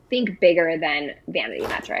 think bigger than vanity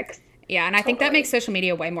metrics. Yeah, and I think that makes social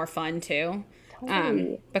media way more fun too.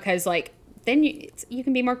 Because like then you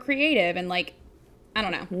can be more creative and like, I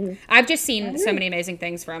don't know. I've just seen so many amazing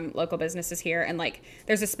things from local businesses here. And like,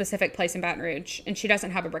 there's a specific place in Baton Rouge, and she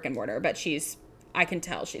doesn't have a brick and mortar, but I can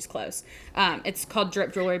tell she's close. It's called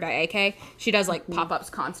Drip Jewelry by AK. She does like pop-ups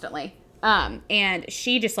constantly. And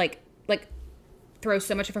she just like throws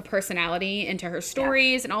so much of her personality into her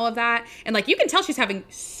stories and all of that. And like, you can tell she's having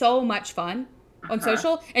so much fun on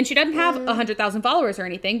social, and she doesn't have 100,000 followers or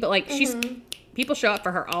anything, but like people show up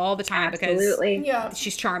for her all the time because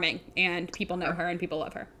she's charming and people know her and people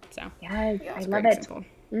love her. So I love it.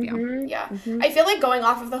 I feel like going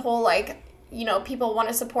off of the whole, like, you know, people want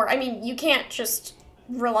to support. I mean, you can't just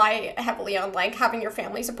rely heavily on like having your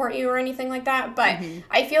family support you or anything like that. But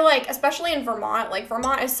I feel like, especially in Vermont, like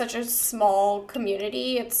Vermont is such a small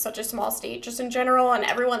community. It's such a small state just in general. And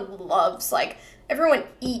everyone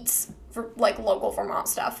eats for like local Vermont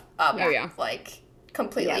stuff. Like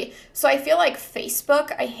completely. Yeah. So I feel like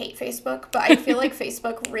Facebook, I hate Facebook, but I feel like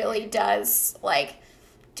Facebook really does like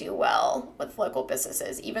do well with local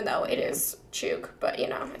businesses, even though it is chook, but you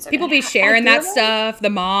know, it's okay. People be sharing that stuff. The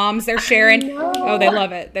moms, they're sharing. Oh, they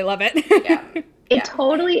love it. They love it. It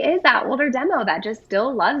totally is that older demo that just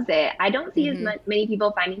still loves it. I don't see as many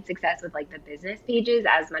people finding success with like the business pages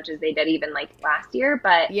as much as they did even like last year.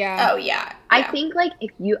 But I think like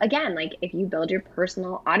if you build your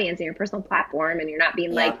personal audience and your personal platform and you're not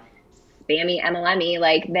being like spammy MLM-y,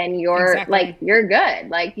 like then you're like you're good.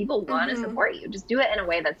 Like people want to support you. Just do it in a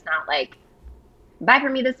way that's not like buy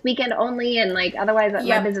from me this weekend only and like otherwise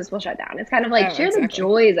my business will shut down. It's kind of like share the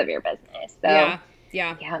joys of your business. So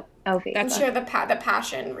yeah. Oh, that's sure the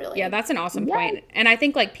passion really. Yeah, that's an awesome point. And I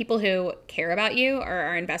think like people who care about you or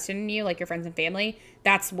are invested in you, like your friends and family,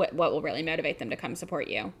 that's what will really motivate them to come support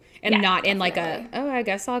you, and not in like I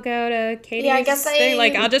guess I'll go to Katie's. Yeah, I guess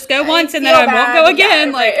I'll just go once and then I won't go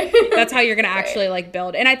again. Like that's how you're gonna actually like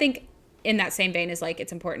build. And I think in that same vein is like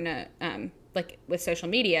it's important to like with social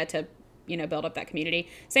media to build up that community.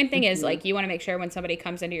 Same thing is like you want to make sure when somebody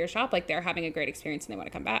comes into your shop like they're having a great experience and they want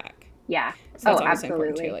to come back. Yeah. So that's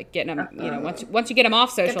absolutely too. Like getting them, once you get them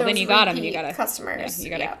off social, then you got them. You gotta customers. You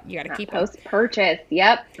gotta keep them. Post purchase.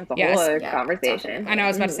 Yep. That's a whole other conversation. I know. I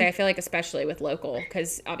was about to say. I feel like especially with local,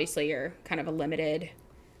 because obviously you're kind of a limited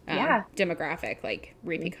demographic. Like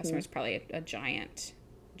repeat customers, probably a giant.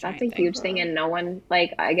 That's a huge thing, and no one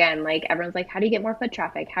everyone's like, how do you get more foot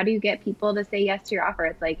traffic? How do you get people to say yes to your offer?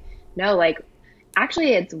 It's like no, like.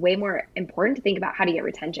 Actually, it's way more important to think about how to get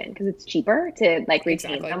retention because it's cheaper to like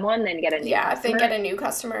retain someone than get a new customer. Than get a new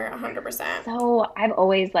customer 100%. So I've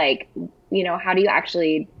always like you know, how do you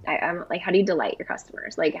actually, I'm like, how do you delight your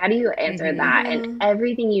customers? Like, how do you answer that and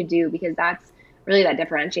everything you do? Because that's really that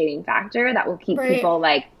differentiating factor that will keep people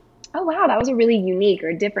like, oh, wow, that was a really unique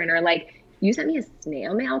or different, or like, you sent me a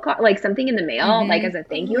snail mail call, like something in the mail, like as a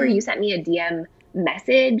thank you, or you sent me a DM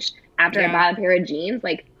message after I bought a pair of jeans.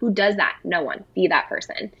 Like, who does that? No one. Be that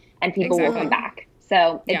person, and people will come back.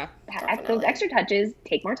 So those extra touches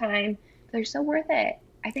take more time. They're so worth it,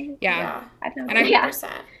 I think. I've known 100%.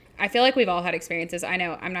 I feel like we've all had experiences. I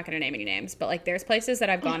know I'm not going to name any names, but like there's places that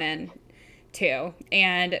I've gone in to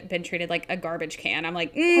and been treated like a garbage can. I'm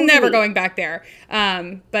like, never going back there.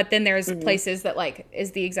 But then there's places that like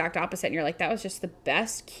is the exact opposite. And you're like, that was just the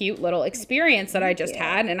best, cute little experience that I just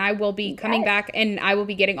had. And I will be coming back and I will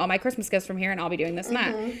be getting all my Christmas gifts from here and I'll be doing this and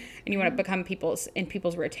that. And you want to become people's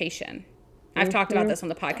rotation. I've talked about this on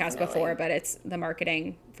the podcast before, but it's the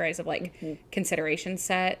marketing phrase of like consideration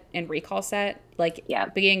set and recall set. Like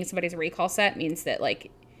being somebody's recall set means that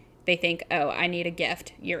like they think, oh, I need a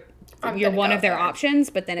gift. You're one of their options,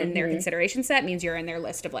 but then in their consideration set means you're in their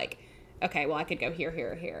list of like, okay, well I could go here,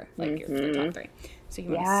 here, here. Like you're the top 3. So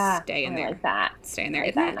you want to stay in there. Like that. Stay in there.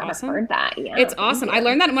 Isn't that awesome? I've heard that. Yeah. It's awesome. I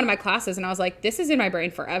learned that in one of my classes and I was like, this is in my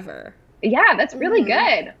brain forever. Yeah, that's really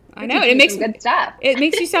good. I know. It makes good stuff. It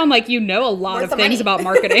makes you sound like you know a lot of things about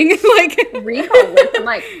marketing. Like recall list. I'm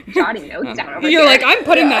like jotting notes down over You're here. like, I'm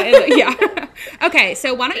putting that in. Yeah. Okay,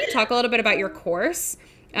 so why don't you talk a little bit about your course,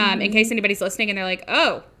 in case anybody's listening and they're like,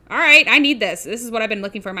 oh, all right, I need this. This is what I've been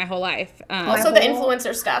looking for my whole life. Also the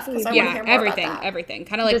influencer stuff, because I want to hear more about that. Everything.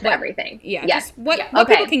 Kind of like just everything. Yeah. Just what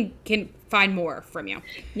people can find more from you.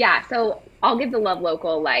 Yeah. So I'll give the Love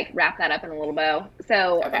Local, like wrap that up in a little bow.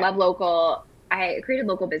 So Love Local, I created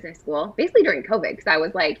Local Business School basically during COVID because I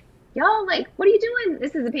was like, y'all, like, what are you doing?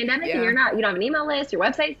 This is a pandemic and you don't have an email list. Your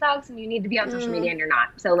website sucks and you need to be on social media and you're not.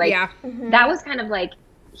 So like that was kind of like,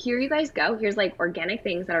 here you guys go. Here's like organic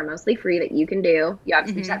things that are mostly free that you can do. You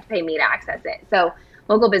obviously just have to pay me to access it. So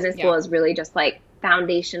Local Business School is really just like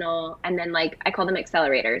foundational. And then like, I call them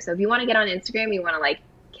accelerators. So if you want to get on Instagram, you want to like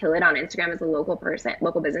kill it on Instagram as a local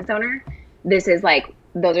business owner, this is like,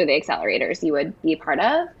 those are the accelerators you would be a part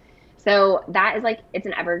of. So that is like, it's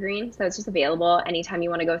an evergreen. So it's just available anytime you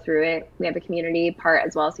want to go through it. We have a community part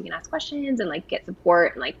as well. So you can ask questions and like get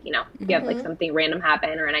support. And like, you know, if you have like something random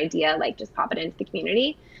happen or an idea, like just pop it into the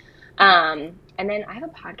community. And then I have a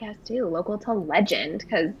podcast too, Local to Legend,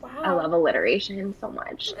 because I love alliteration so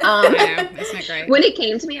much. Yeah, isn't it great? When it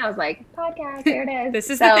came to me, I was like, podcast, there it is. This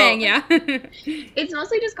is the thing, yeah. It's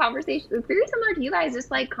mostly just conversations, very similar to you guys, just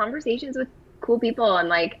like conversations with cool people, and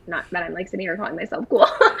like, not that I'm like sitting here calling myself cool,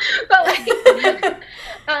 but like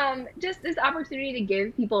just this opportunity to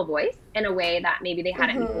give people a voice in a way that maybe they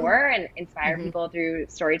hadn't before, and inspire people through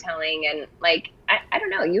storytelling. And like, I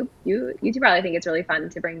don't know, you two probably think it's really fun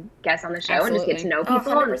to bring guests on the show and just get to know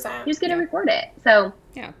people, and you just get to record it. So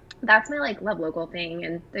that's my like Love Local thing,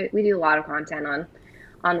 and we do a lot of content on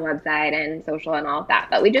the website and social and all of that,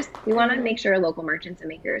 but we want to make sure local merchants and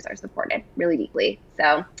makers are supported really deeply.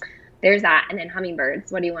 So there's that. And then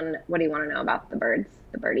hummingbirds. What do you want to know about the birds,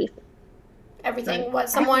 the birdies? Everything.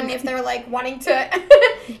 If they're like wanting to,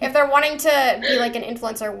 if they're wanting to be like an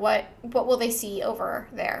influencer, what will they see over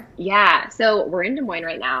there? Yeah. So we're in Des Moines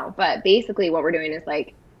right now, but basically what we're doing is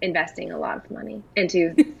like investing a lot of money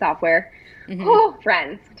into software.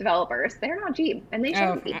 Friends, developers, they're not cheap, and they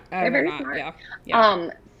shouldn't be. They're very smart. Yeah.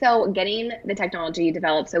 So getting the technology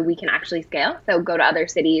developed so we can actually scale. So go to other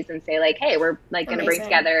cities and say like, hey, we're like going to bring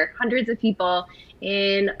together hundreds of people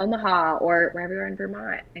in Omaha or wherever you're in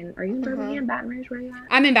Vermont. And are you in Birmingham, Baton Rouge? Where are you at?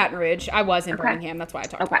 I'm in Baton Rouge. I was in Birmingham. That's why I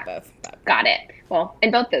talked about both. But. Got it. Well, in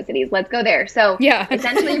both those cities, let's go there. So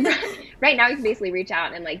essentially right now you can basically reach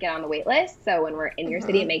out and like get on the wait list. So when we're in your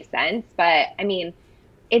city, it makes sense. But I mean,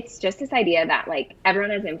 it's just this idea that like everyone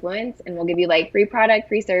has influence, and we'll give you like free product,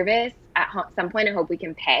 free service. At some point, I hope we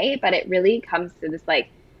can pay, but it really comes to this like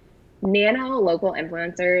nano local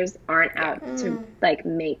influencers aren't out to like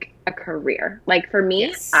make a career. Like for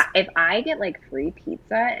me, if I get like free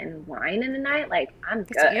pizza and wine in the night, like I'm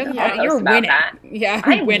good. You're winning. That. Yeah,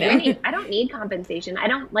 I'm winning. I don't need compensation. I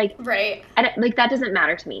don't like like that doesn't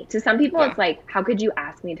matter to me. To some people, it's like, how could you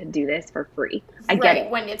ask me to do this for free? I get it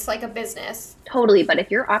when it's like a business. Totally, but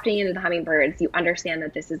if you're opting into the hummingbirds, you understand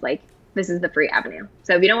that this is the free avenue.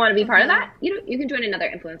 So if you don't want to be part of that, you can join another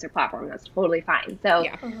influencer platform. That's totally fine. So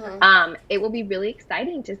it will be really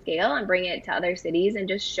exciting to scale and bring it to other cities and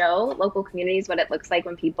just show local communities what it looks like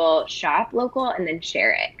when people shop local and then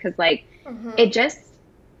share it. Because like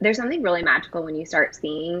there's something really magical when you start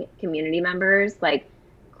seeing community members like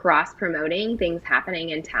cross promoting things happening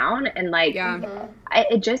in town, and like Mm-hmm.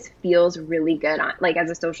 it just feels really good on like as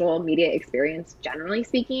a social media experience generally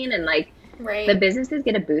speaking, and like Right. the businesses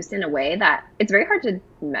get a boost in a way that it's very hard to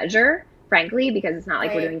measure, frankly, because it's not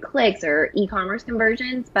like we're Right. doing clicks or e-commerce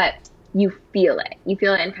conversions, but you feel it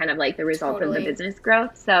in kind of like the result of the Totally. business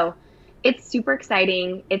growth. So it's super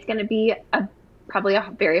exciting. It's going to be probably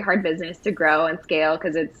a very hard business to grow and scale,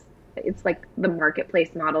 because it's like the marketplace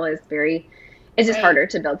model is very, it's just Right. harder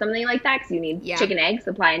to build something like that because you need chicken, egg,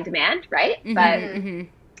 supply and demand, right? But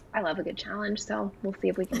I love a good challenge, so we'll see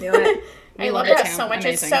if we can do it. I love it that too. so much.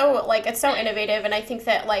 Amazing. It's so like it's so innovative, and I think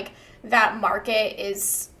that like that market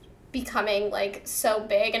is becoming like so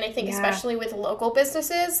big, and I think Yeah. especially with local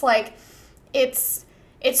businesses, like it's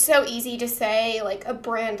so easy to say like a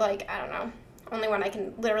brand like I don't know. Only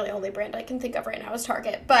brand I can think of right now is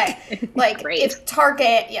Target. But like Great. if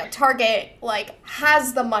Target like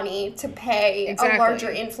has the money to pay Exactly. a larger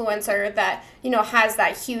influencer that, has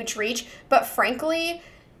that huge reach, but frankly,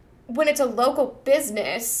 when it's a local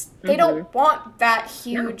business, they don't want that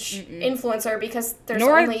huge influencer because there's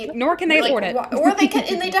Nor can they afford it. Or they can,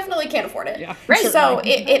 and they definitely can't afford it. Yeah. Right. So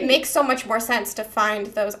it makes so much more sense to find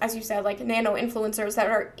those, as you said, like nano influencers that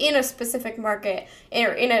are in a specific market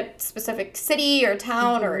or in a specific city or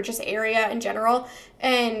town or just area in general,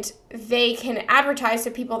 and they can advertise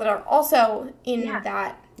to people that are also in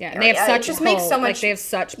that. Yeah, and they have area. such It just pull. makes so much. Like they have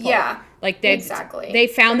such pull. Yeah, like they exactly. They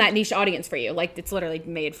found that niche audience for you. Like it's literally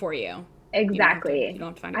made for you. Exactly. You don't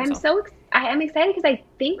have to find it yourself. I'm excited because I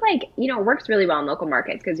think like, it works really well in local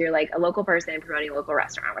markets because you're like a local person promoting a local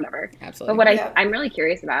restaurant, whatever. Absolutely. But what I'm really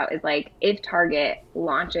curious about is like if Target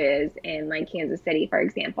launches in like Kansas City, for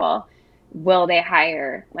example, will they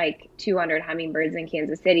hire like 200 hummingbirds in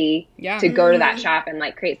Kansas City to go to that shop and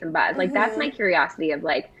like create some buzz? Like that's my curiosity of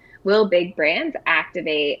like, will big brands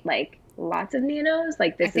activate like lots of nanos?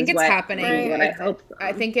 Like this I think is it's what, happening. this is what I hope.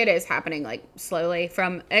 I think it is happening like slowly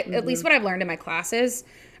from at least what I've learned in my classes.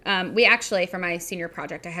 We actually, for my senior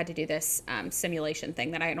project, I had to do this simulation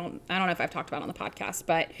thing that I don't know if I've talked about on the podcast,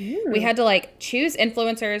 but we had to like choose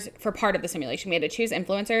influencers for part of the simulation. We had to choose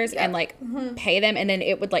influencers and like pay them, and then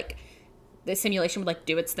it would like the simulation would like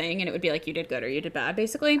do its thing, and it would be like you did good or you did bad,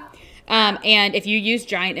 basically. And if you used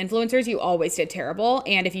giant influencers, you always did terrible,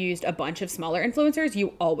 and if you used a bunch of smaller influencers,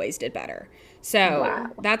 you always did better. So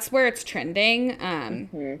that's where it's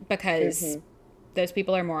trending, because those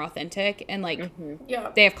people are more authentic and like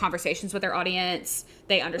they have conversations with their audience.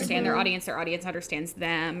 They understand their audience understands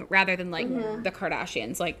them, rather than like the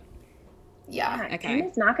Kardashians. Like, Yeah. okay, Kim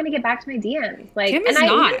is not going to get back to my DMs. Like, Kim is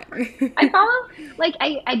not. I follow, like,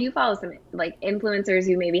 I do follow some, like, influencers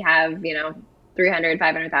who maybe have, 300,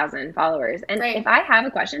 500,000 followers. And if I have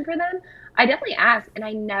a question for them, I definitely ask, and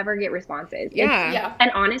I never get responses. Yeah. And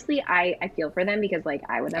honestly, I feel for them because, like,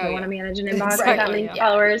 I would never want to manage an inbox with that many yeah.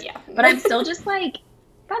 followers. Yeah. But I'm still just like,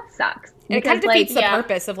 that sucks. And it kind of defeats the yeah.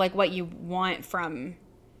 purpose of like what you want from,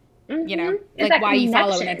 It's like that why you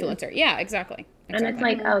follow an connection. influencer. Yeah, exactly. And it's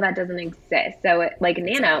like, oh, that doesn't exist. So, like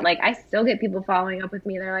Nano, like I still get people following up with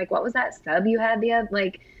me. They're like, what was that sub you had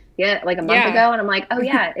a month ago? And I'm like, oh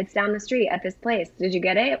yeah, it's down the street at this place. Did you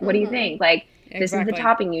get it? What do you think? Like, this is the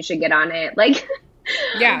topping you should get on it. Like,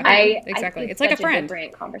 yeah, I exactly. think It's like a friend.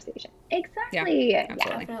 different conversation. Exactly. Yeah,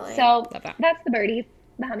 absolutely. Definitely. So Love that. that's the birdies,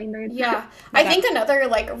 the hummingbirds. Yeah. I think another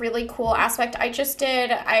like really cool aspect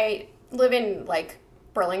I live in like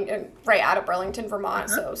Burlington, right out of Burlington, Vermont.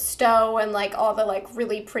 So Stowe and like all the like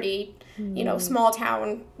really pretty, small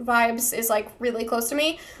town vibes is like really close to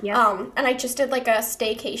me. Yeah. And I just did like a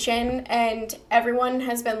staycation, and everyone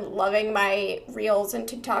has been loving my reels and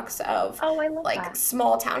TikToks of Oh, I love like that.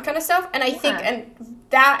 small town kind of stuff. And I think, and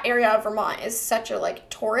that area of Vermont is such a like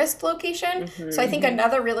tourist location. So I think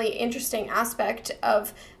another really interesting aspect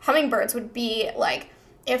of hummingbirds would be like,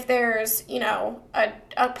 if there's,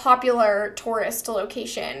 a popular tourist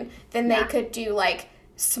location, then they could do like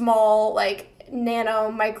small, like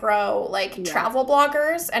nano, micro, like travel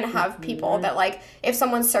bloggers, and have people that like, if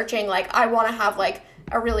someone's searching, like, I want to have like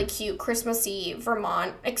a really cute Christmassy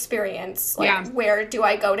Vermont experience, like where do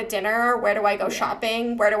I go to dinner? Where do I go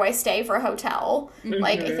shopping? Where do I stay for a hotel?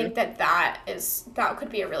 Like, I think that could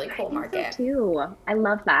be a really cool market. So too. I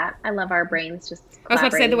love that. I love our brains just. I was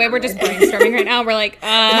about to say, the way we're just collaborating brainstorming right now, we're like,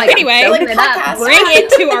 I'm anyway, soaking it up. podcast. bring it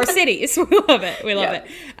to our cities. We love it. We love it.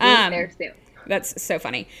 There soon. That's so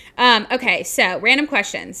funny. Okay, so random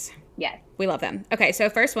questions. Yes. We love them. Okay, so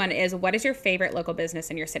first one is, what is your favorite local business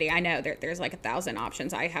in your city? I know there's like 1,000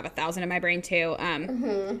 options. I have 1,000 in my brain too.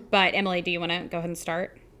 But Emily, do you want to go ahead and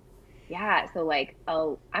start? Yeah, so like,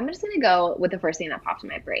 I'm just gonna go with the first thing that popped in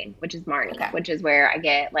my brain, which is Marnie, Okay. which is where I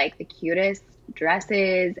get like the cutest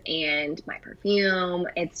dresses and my perfume.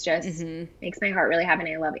 It's just makes my heart really happy.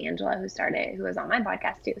 And I love Angela, who was on my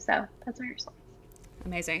podcast too. So that's my hair.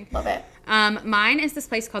 Amazing. Love it. Mine is this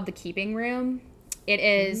place called The Keeping Room. It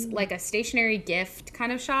is like a stationary gift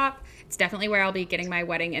kind of shop. It's definitely where I'll be getting my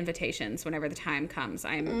wedding invitations whenever the time comes.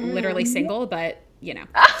 I'm literally single, but you know,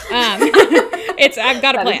 I've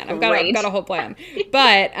got a plan. I've got a whole plan.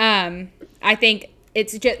 But I think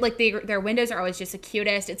it's just like their windows are always just the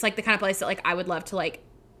cutest. It's like the kind of place that like I would love to like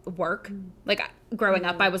work. Like growing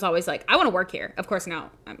up, I was always like, I want to work here. Of course,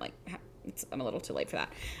 now I'm like, I'm a little too late for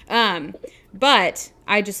that. But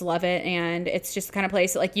I just love it. And it's just the kind of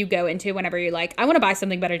place that like you go into whenever you're like, I want to buy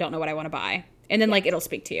something, but I don't know what I want to buy. And then like it'll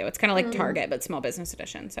speak to you. It's kind of like Target, but small business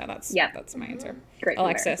edition. So that's my answer. Great.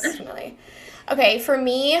 Alexis. Definitely. Okay, for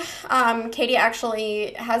me, Katie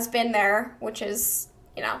actually has been there, which is,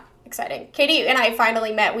 exciting. Katie and I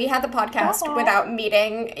finally met. We had the podcast without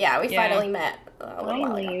meeting. Yeah, we finally met.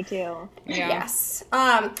 Finally, you too. Yeah. Yes.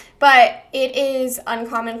 But it is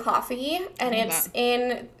Uncommon Coffee, and it's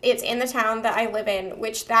in the town that I live in,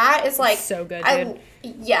 which that is like so good, dude.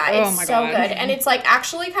 It's so good. And it's like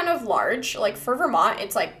actually kind of large. Like for Vermont,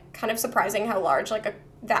 it's like kind of surprising how large like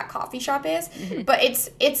that coffee shop is. But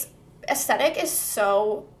its aesthetic is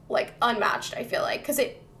so like unmatched, I feel like, because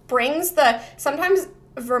it brings sometimes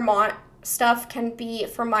Vermont stuff can be,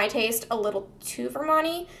 for my taste, a little too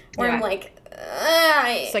Vermont-y, where I'm like,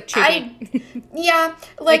 it's like cheap.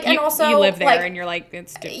 Like and also you live there like, and you're like,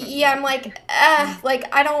 it's different. Yeah, I'm like, like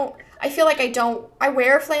I feel like I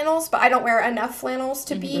wear flannels, but I don't wear enough flannels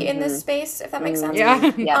to be in this space, if that makes sense.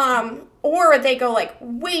 Yeah. Or they go like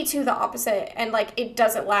way to the opposite, and like it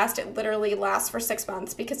doesn't last. It literally lasts for 6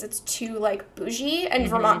 months because it's too like bougie, and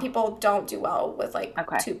Vermont people don't do well with like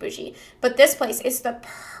too bougie. But this place is the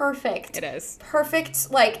perfect. It is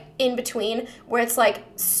perfect like in between, where it's like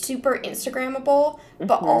super Instagrammable,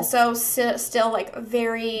 but also still like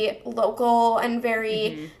very local and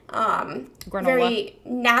very very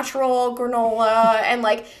natural granola, and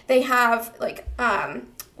like they have like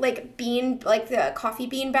the coffee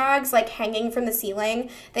bean bags like hanging from the ceiling.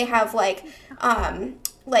 They have like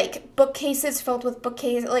bookcases filled with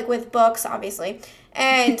with books, obviously,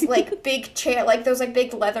 and like big chair, like those like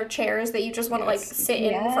big leather chairs that you just want to like sit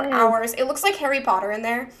in for hours. It looks like Harry Potter in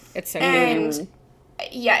there. It's so cute.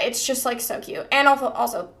 Yeah, it's just like so cute, and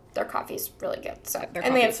also their coffee's really good. So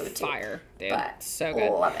and they have food too. Fire, dude. But so good.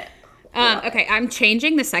 Love it. Okay, I'm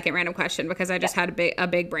changing the second random question because I just had a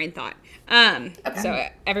big brain thought. So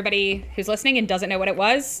everybody who's listening and doesn't know what it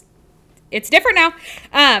was, it's different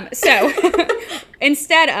now. So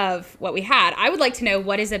instead of what we had, I would like to know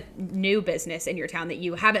what is a new business in your town that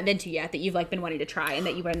you haven't been to yet that you've like been wanting to try and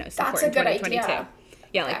that you want to support in 2022. Idea.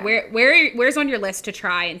 Yeah, like where's on your list to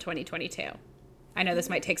try in 2022? I know this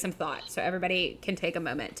might take some thought, so everybody can take a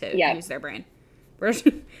moment to use their brain. We're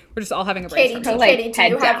just all having a brainstorm. Katie, do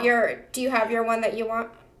you have your one that you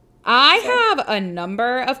want? I have a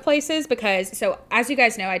number of places because, so as you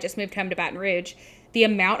guys know, I just moved home to Baton Rouge. The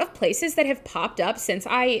amount of places that have popped up since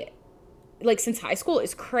high school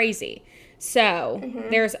is crazy. So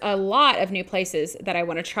there's a lot of new places that I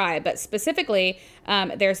want to try, but specifically,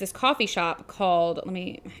 there's this coffee shop called, I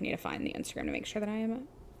need to find the Instagram to make sure that I am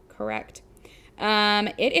correct.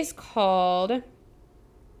 It is called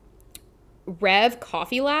Rev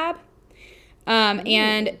Coffee Lab.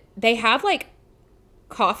 And they have like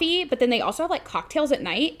coffee, but then they also have like cocktails at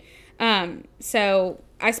night. So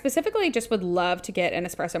I specifically just would love to get an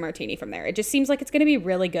espresso martini from there. It just seems like it's going to be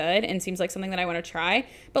really good and seems like something that I want to try.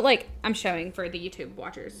 But like I'm showing for the YouTube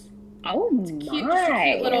watchers. Oh it's cute,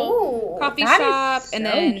 cute little coffee shop, and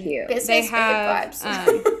then they have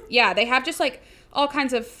they have just like all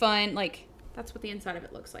kinds of fun like. That's what the inside of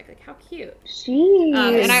it looks like. Like, how cute.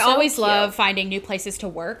 Jeez. And I always love finding new places to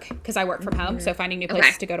work because I work from home. So finding new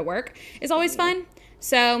places to go to work is always fun.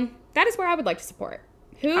 So that is where I would like to support.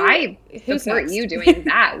 Who's support you doing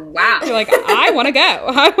that? Wow. You're like, I want to go.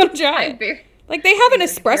 I want to try it. Like, they have an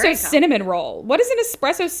espresso cinnamon roll. What is an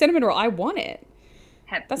espresso cinnamon roll? I want it.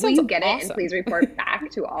 Will you get it and please report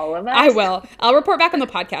back to all of us? I will. I'll report back on the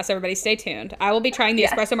podcast. Everybody stay tuned. I will be trying the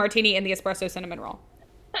espresso martini and the espresso cinnamon roll.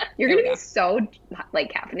 You're going to be so,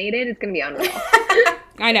 like, caffeinated. It's going to be unreal.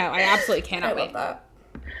 I know. I absolutely cannot wait. That.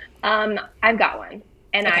 I've got one.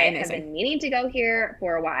 And I have been meaning to go here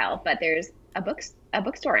for a while, but there's a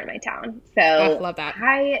bookstore in my town. So I love that.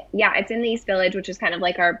 It's in the East Village, which is kind of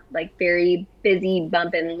like our, like, very busy,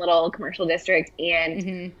 bumping little commercial district.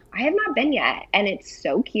 And I have not been yet. And it's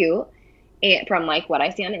so cute from, like, what I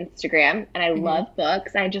see on Instagram. And I love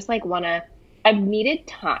books. I just, like, want to... I've needed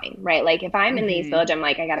time, right? Like if I'm in the East Village, I'm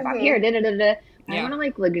like, I gotta pop here, I want to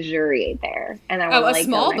like luxuriate there, and I want a like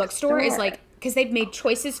small bookstore is like, because they've made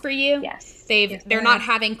choices for you. Yes. They're not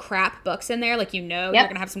having crap books in there. Like, you're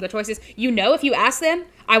gonna have some good choices. If you ask them,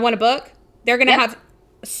 I want a book, they're gonna have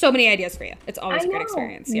so many ideas for you. It's always a great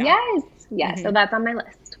experience. Yeah. Yes. So that's on my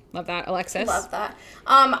list. Love that. Alexis? Love that.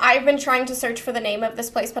 I've been trying to search for the name of this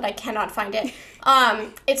place, but I cannot find it.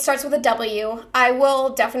 It starts with a W. I will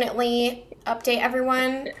definitely update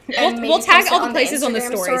everyone. And we'll tag all the places on the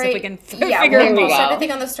stories if we can figure we'll them out.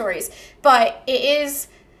 everything on the stories. But it is,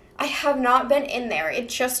 I have not been in there. It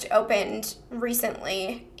just opened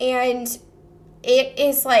recently. And it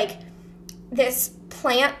is like this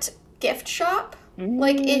plant gift shop.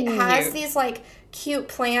 Like, it has these like cute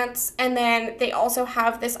plants, and then they also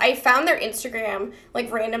have this, I found their Instagram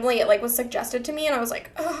like randomly. It like was suggested to me, and I was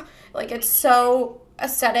like, oh, like, it's so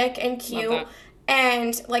aesthetic and cute.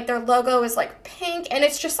 And like their logo is like pink, and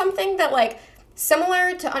it's just something that like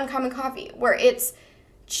similar to Uncommon Coffee, where it's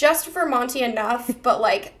just Vermonty enough but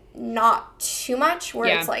like not too much,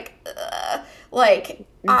 where it's like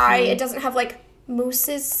it doesn't have like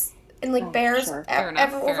mooses and like bears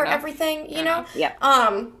over everything, you know? Yeah.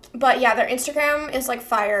 But yeah, their Instagram is like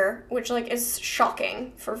fire, which like is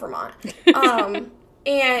shocking for Vermont.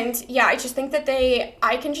 And yeah, I just think that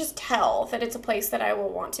I can just tell that it's a place that I will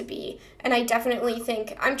want to be. And I definitely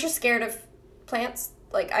think, I'm just scared of plants.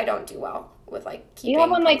 Like, I don't do well with like keeping. You have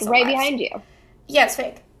one like right alive. Behind you. Yeah, it's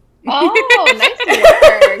fake. Oh, nice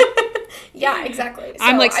work. Yeah, exactly. So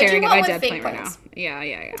I'm like staring at my dead plant right now. Yeah.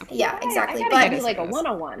 Yeah, exactly. I gotta do like a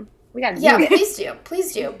 101. We gotta do it.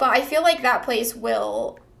 Please do. But I feel like that place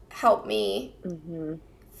will help me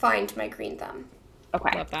find my green thumb.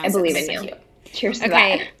 Okay, I believe in you. Cheers to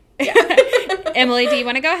that. Yeah. Emily, do you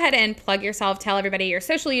want to go ahead and plug yourself, tell everybody your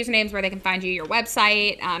social usernames, where they can find you, your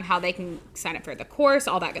website, how they can sign up for the course,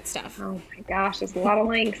 all that good stuff? Oh my gosh, there's a lot of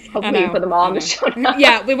links. Hopefully you put them all in the show notes.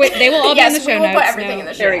 Yeah, they will all be in the show notes. Put everything in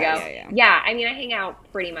the show notes. There we go. Yeah, I mean, I hang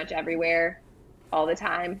out pretty much everywhere all the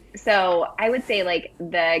time. So I would say like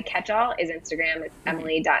the catch-all is Instagram. It's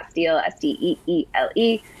emily.steele,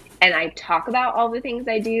 STEELE. And I talk about all the things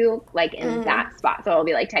I do, like, in that spot. So I'll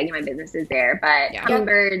be, like, tagging my businesses there. But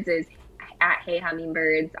Hummingbirds is at Hey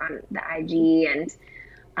Hummingbirds on the IG. And,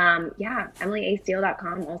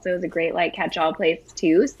 EmilyAsteele.com also is a great, like, catch-all place,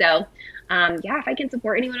 too. So, if I can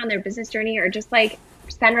support anyone on their business journey or just, like,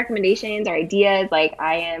 send recommendations or ideas, like,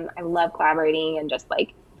 I love collaborating and just,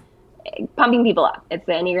 like, pumping people up. It's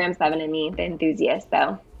the Enneagram 7 in me, the enthusiast.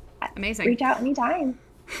 So, amazing. Reach out anytime.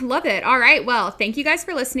 Love it. All right. Well, thank you guys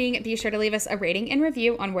for listening. Be sure to leave us a rating and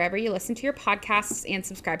review on wherever you listen to your podcasts, and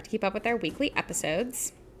subscribe to keep up with our weekly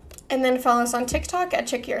episodes. And then follow us on TikTok at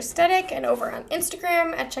Check Your Aesthetic, and over on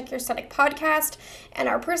Instagram at Check Your Aesthetic Podcast, and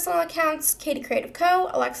our personal accounts, Katie Creative Co.,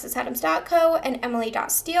 AlexisAdams.co, and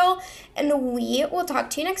Emily.Steele. And we will talk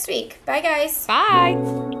to you next week. Bye, guys.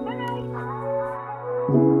 Bye.